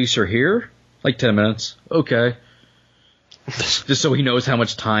police are here? Like 10 minutes. Okay. Just so he knows how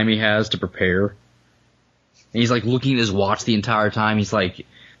much time he has to prepare. And he's, like, looking at his watch the entire time.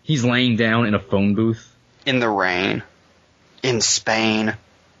 He's laying down in a phone booth. In the rain. In Spain.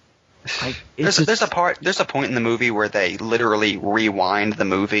 There's a point in the movie where they literally rewind the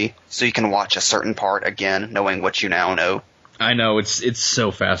movie so you can watch a certain part again, knowing what you now know. I know, it's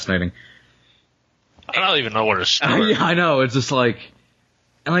so fascinating. I don't even know where to start. I know, it's just like...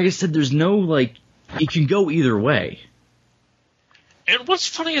 And like I said, there's no, like... It can go either way. And what's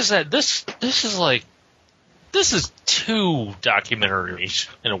funny is that this is like... This is two documentaries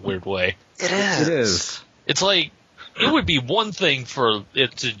in a weird way. It is. It is. It's like, it would be one thing for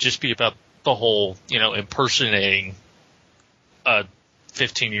it to just be about the whole, impersonating a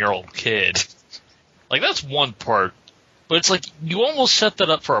 15-year-old kid. Like, that's one part. But it's like, you almost set that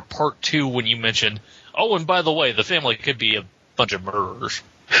up for a part two when you mention, oh, and by the way, the family could be a bunch of murderers.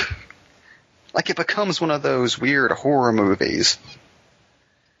 Like, it becomes one of those weird horror movies.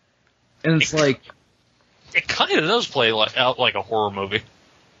 And it's like... It kind of does play out like a horror movie.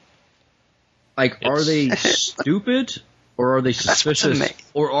 Like, are they stupid, or are they suspicious,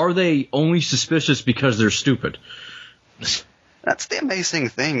 or are they only suspicious because they're stupid? That's the amazing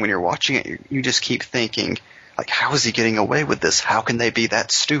thing when you're watching it. You just keep thinking, like, how is he getting away with this? How can they be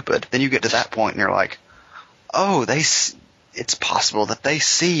that stupid? Then you get to that point and you're like, oh, it's possible that they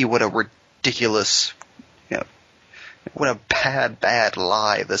see what a ridiculous, what a bad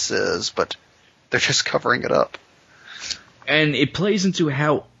lie this is, but they're just covering it up. And it plays into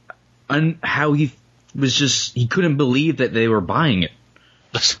how he couldn't believe that they were buying it.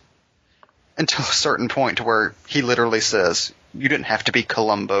 Until a certain point to where he literally says, you didn't have to be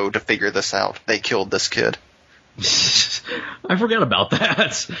Columbo to figure this out. They killed this kid. I forgot about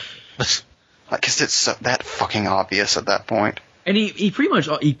that. Because it's so that fucking obvious at that point. And he pretty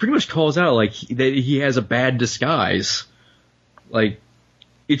much calls out, like, that he has a bad disguise. Like,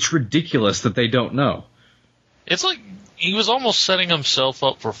 it's ridiculous that they don't know. It's like he was almost setting himself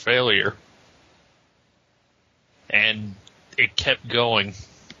up for failure. And it kept going,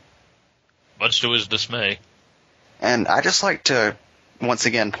 much to his dismay. And I just like to, once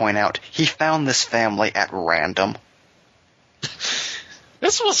again, point out, he found this family at random.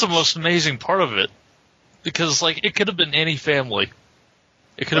 This was the most amazing part of it. Because, like, it could have been any family.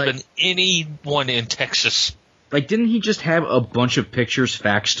 It could have been anyone in Texas. Like, didn't he just have a bunch of pictures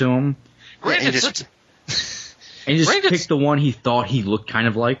faxed to him? Granted, and he just picked the one he thought he looked kind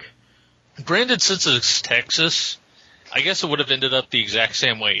of like? Granted, since it's Texas, I guess it would have ended up the exact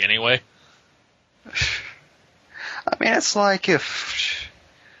same way anyway. I mean, it's like if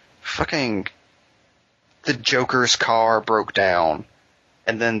fucking the Joker's car broke down,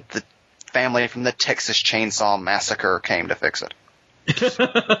 and then the family from the Texas Chainsaw Massacre came to fix it.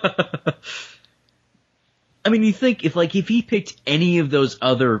 I mean, you think if he picked any of those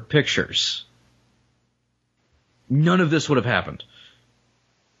other pictures, none of this would have happened.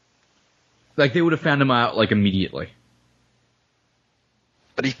 Like, they would have found him out, like, immediately.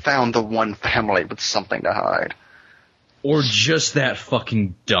 But he found the one family with something to hide. Or just that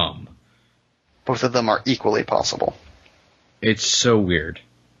fucking dumb. Both of them are equally possible. It's so weird.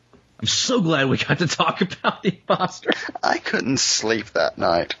 I'm so glad we got to talk about the imposter. I couldn't sleep that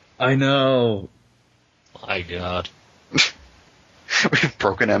night. I know. My God. We've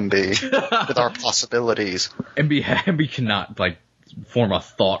broken MB with our possibilities. MB cannot, like, form a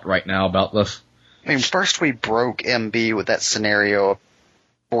thought right now about this. I mean, first we broke MB with that scenario of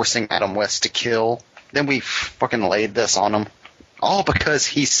forcing Adam West to kill. Then we fucking laid this on him. All because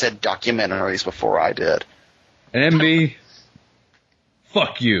he said documentaries before I did. And MB,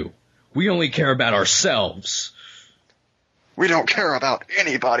 fuck you. We only care about ourselves. We don't care about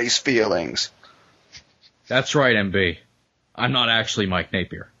anybody's feelings. That's right, MB. I'm not actually Mike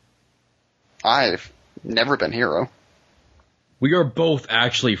Napier. I've never been Hero. We are both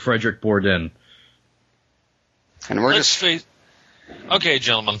actually Frederick Bourdin. And we're Okay,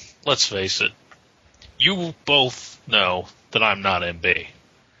 gentlemen, let's face it. You both know that I'm not MB.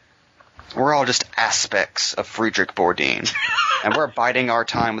 We're all just aspects of Friedrich Bourdin. And we're biding our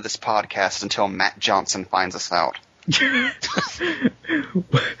time with this podcast until Matt Johnson finds us out.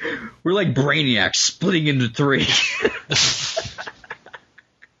 We're like Brainiac splitting into three.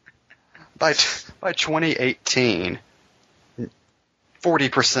 By 2018,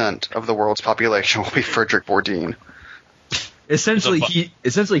 40% of the world's population will be Friedrich Bourdin. Essentially,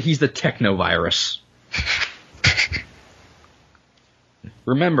 he's the technovirus.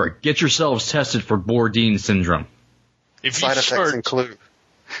 Remember, get yourselves tested for Bourdin syndrome. Side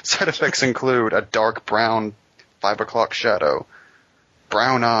effects include a dark brown 5 o'clock shadow,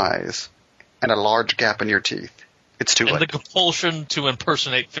 brown eyes, and a large gap in your teeth. It's too late. And the compulsion to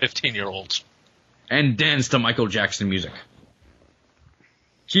impersonate 15-year-olds. And dance to Michael Jackson music.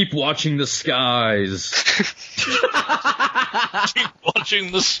 Keep watching the skies. Keep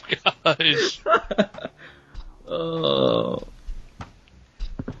watching the skies. Oh.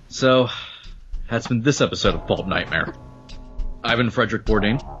 So, that's been this episode of Pulp Nightmare. I've been Frederick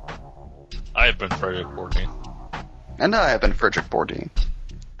Bourdin. I have been Frederick Bourdin. And I have been Frederick Bourdin.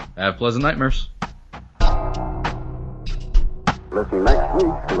 Have pleasant nightmares. Listen next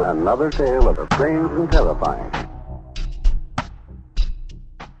week to another tale of the strange and terrifying.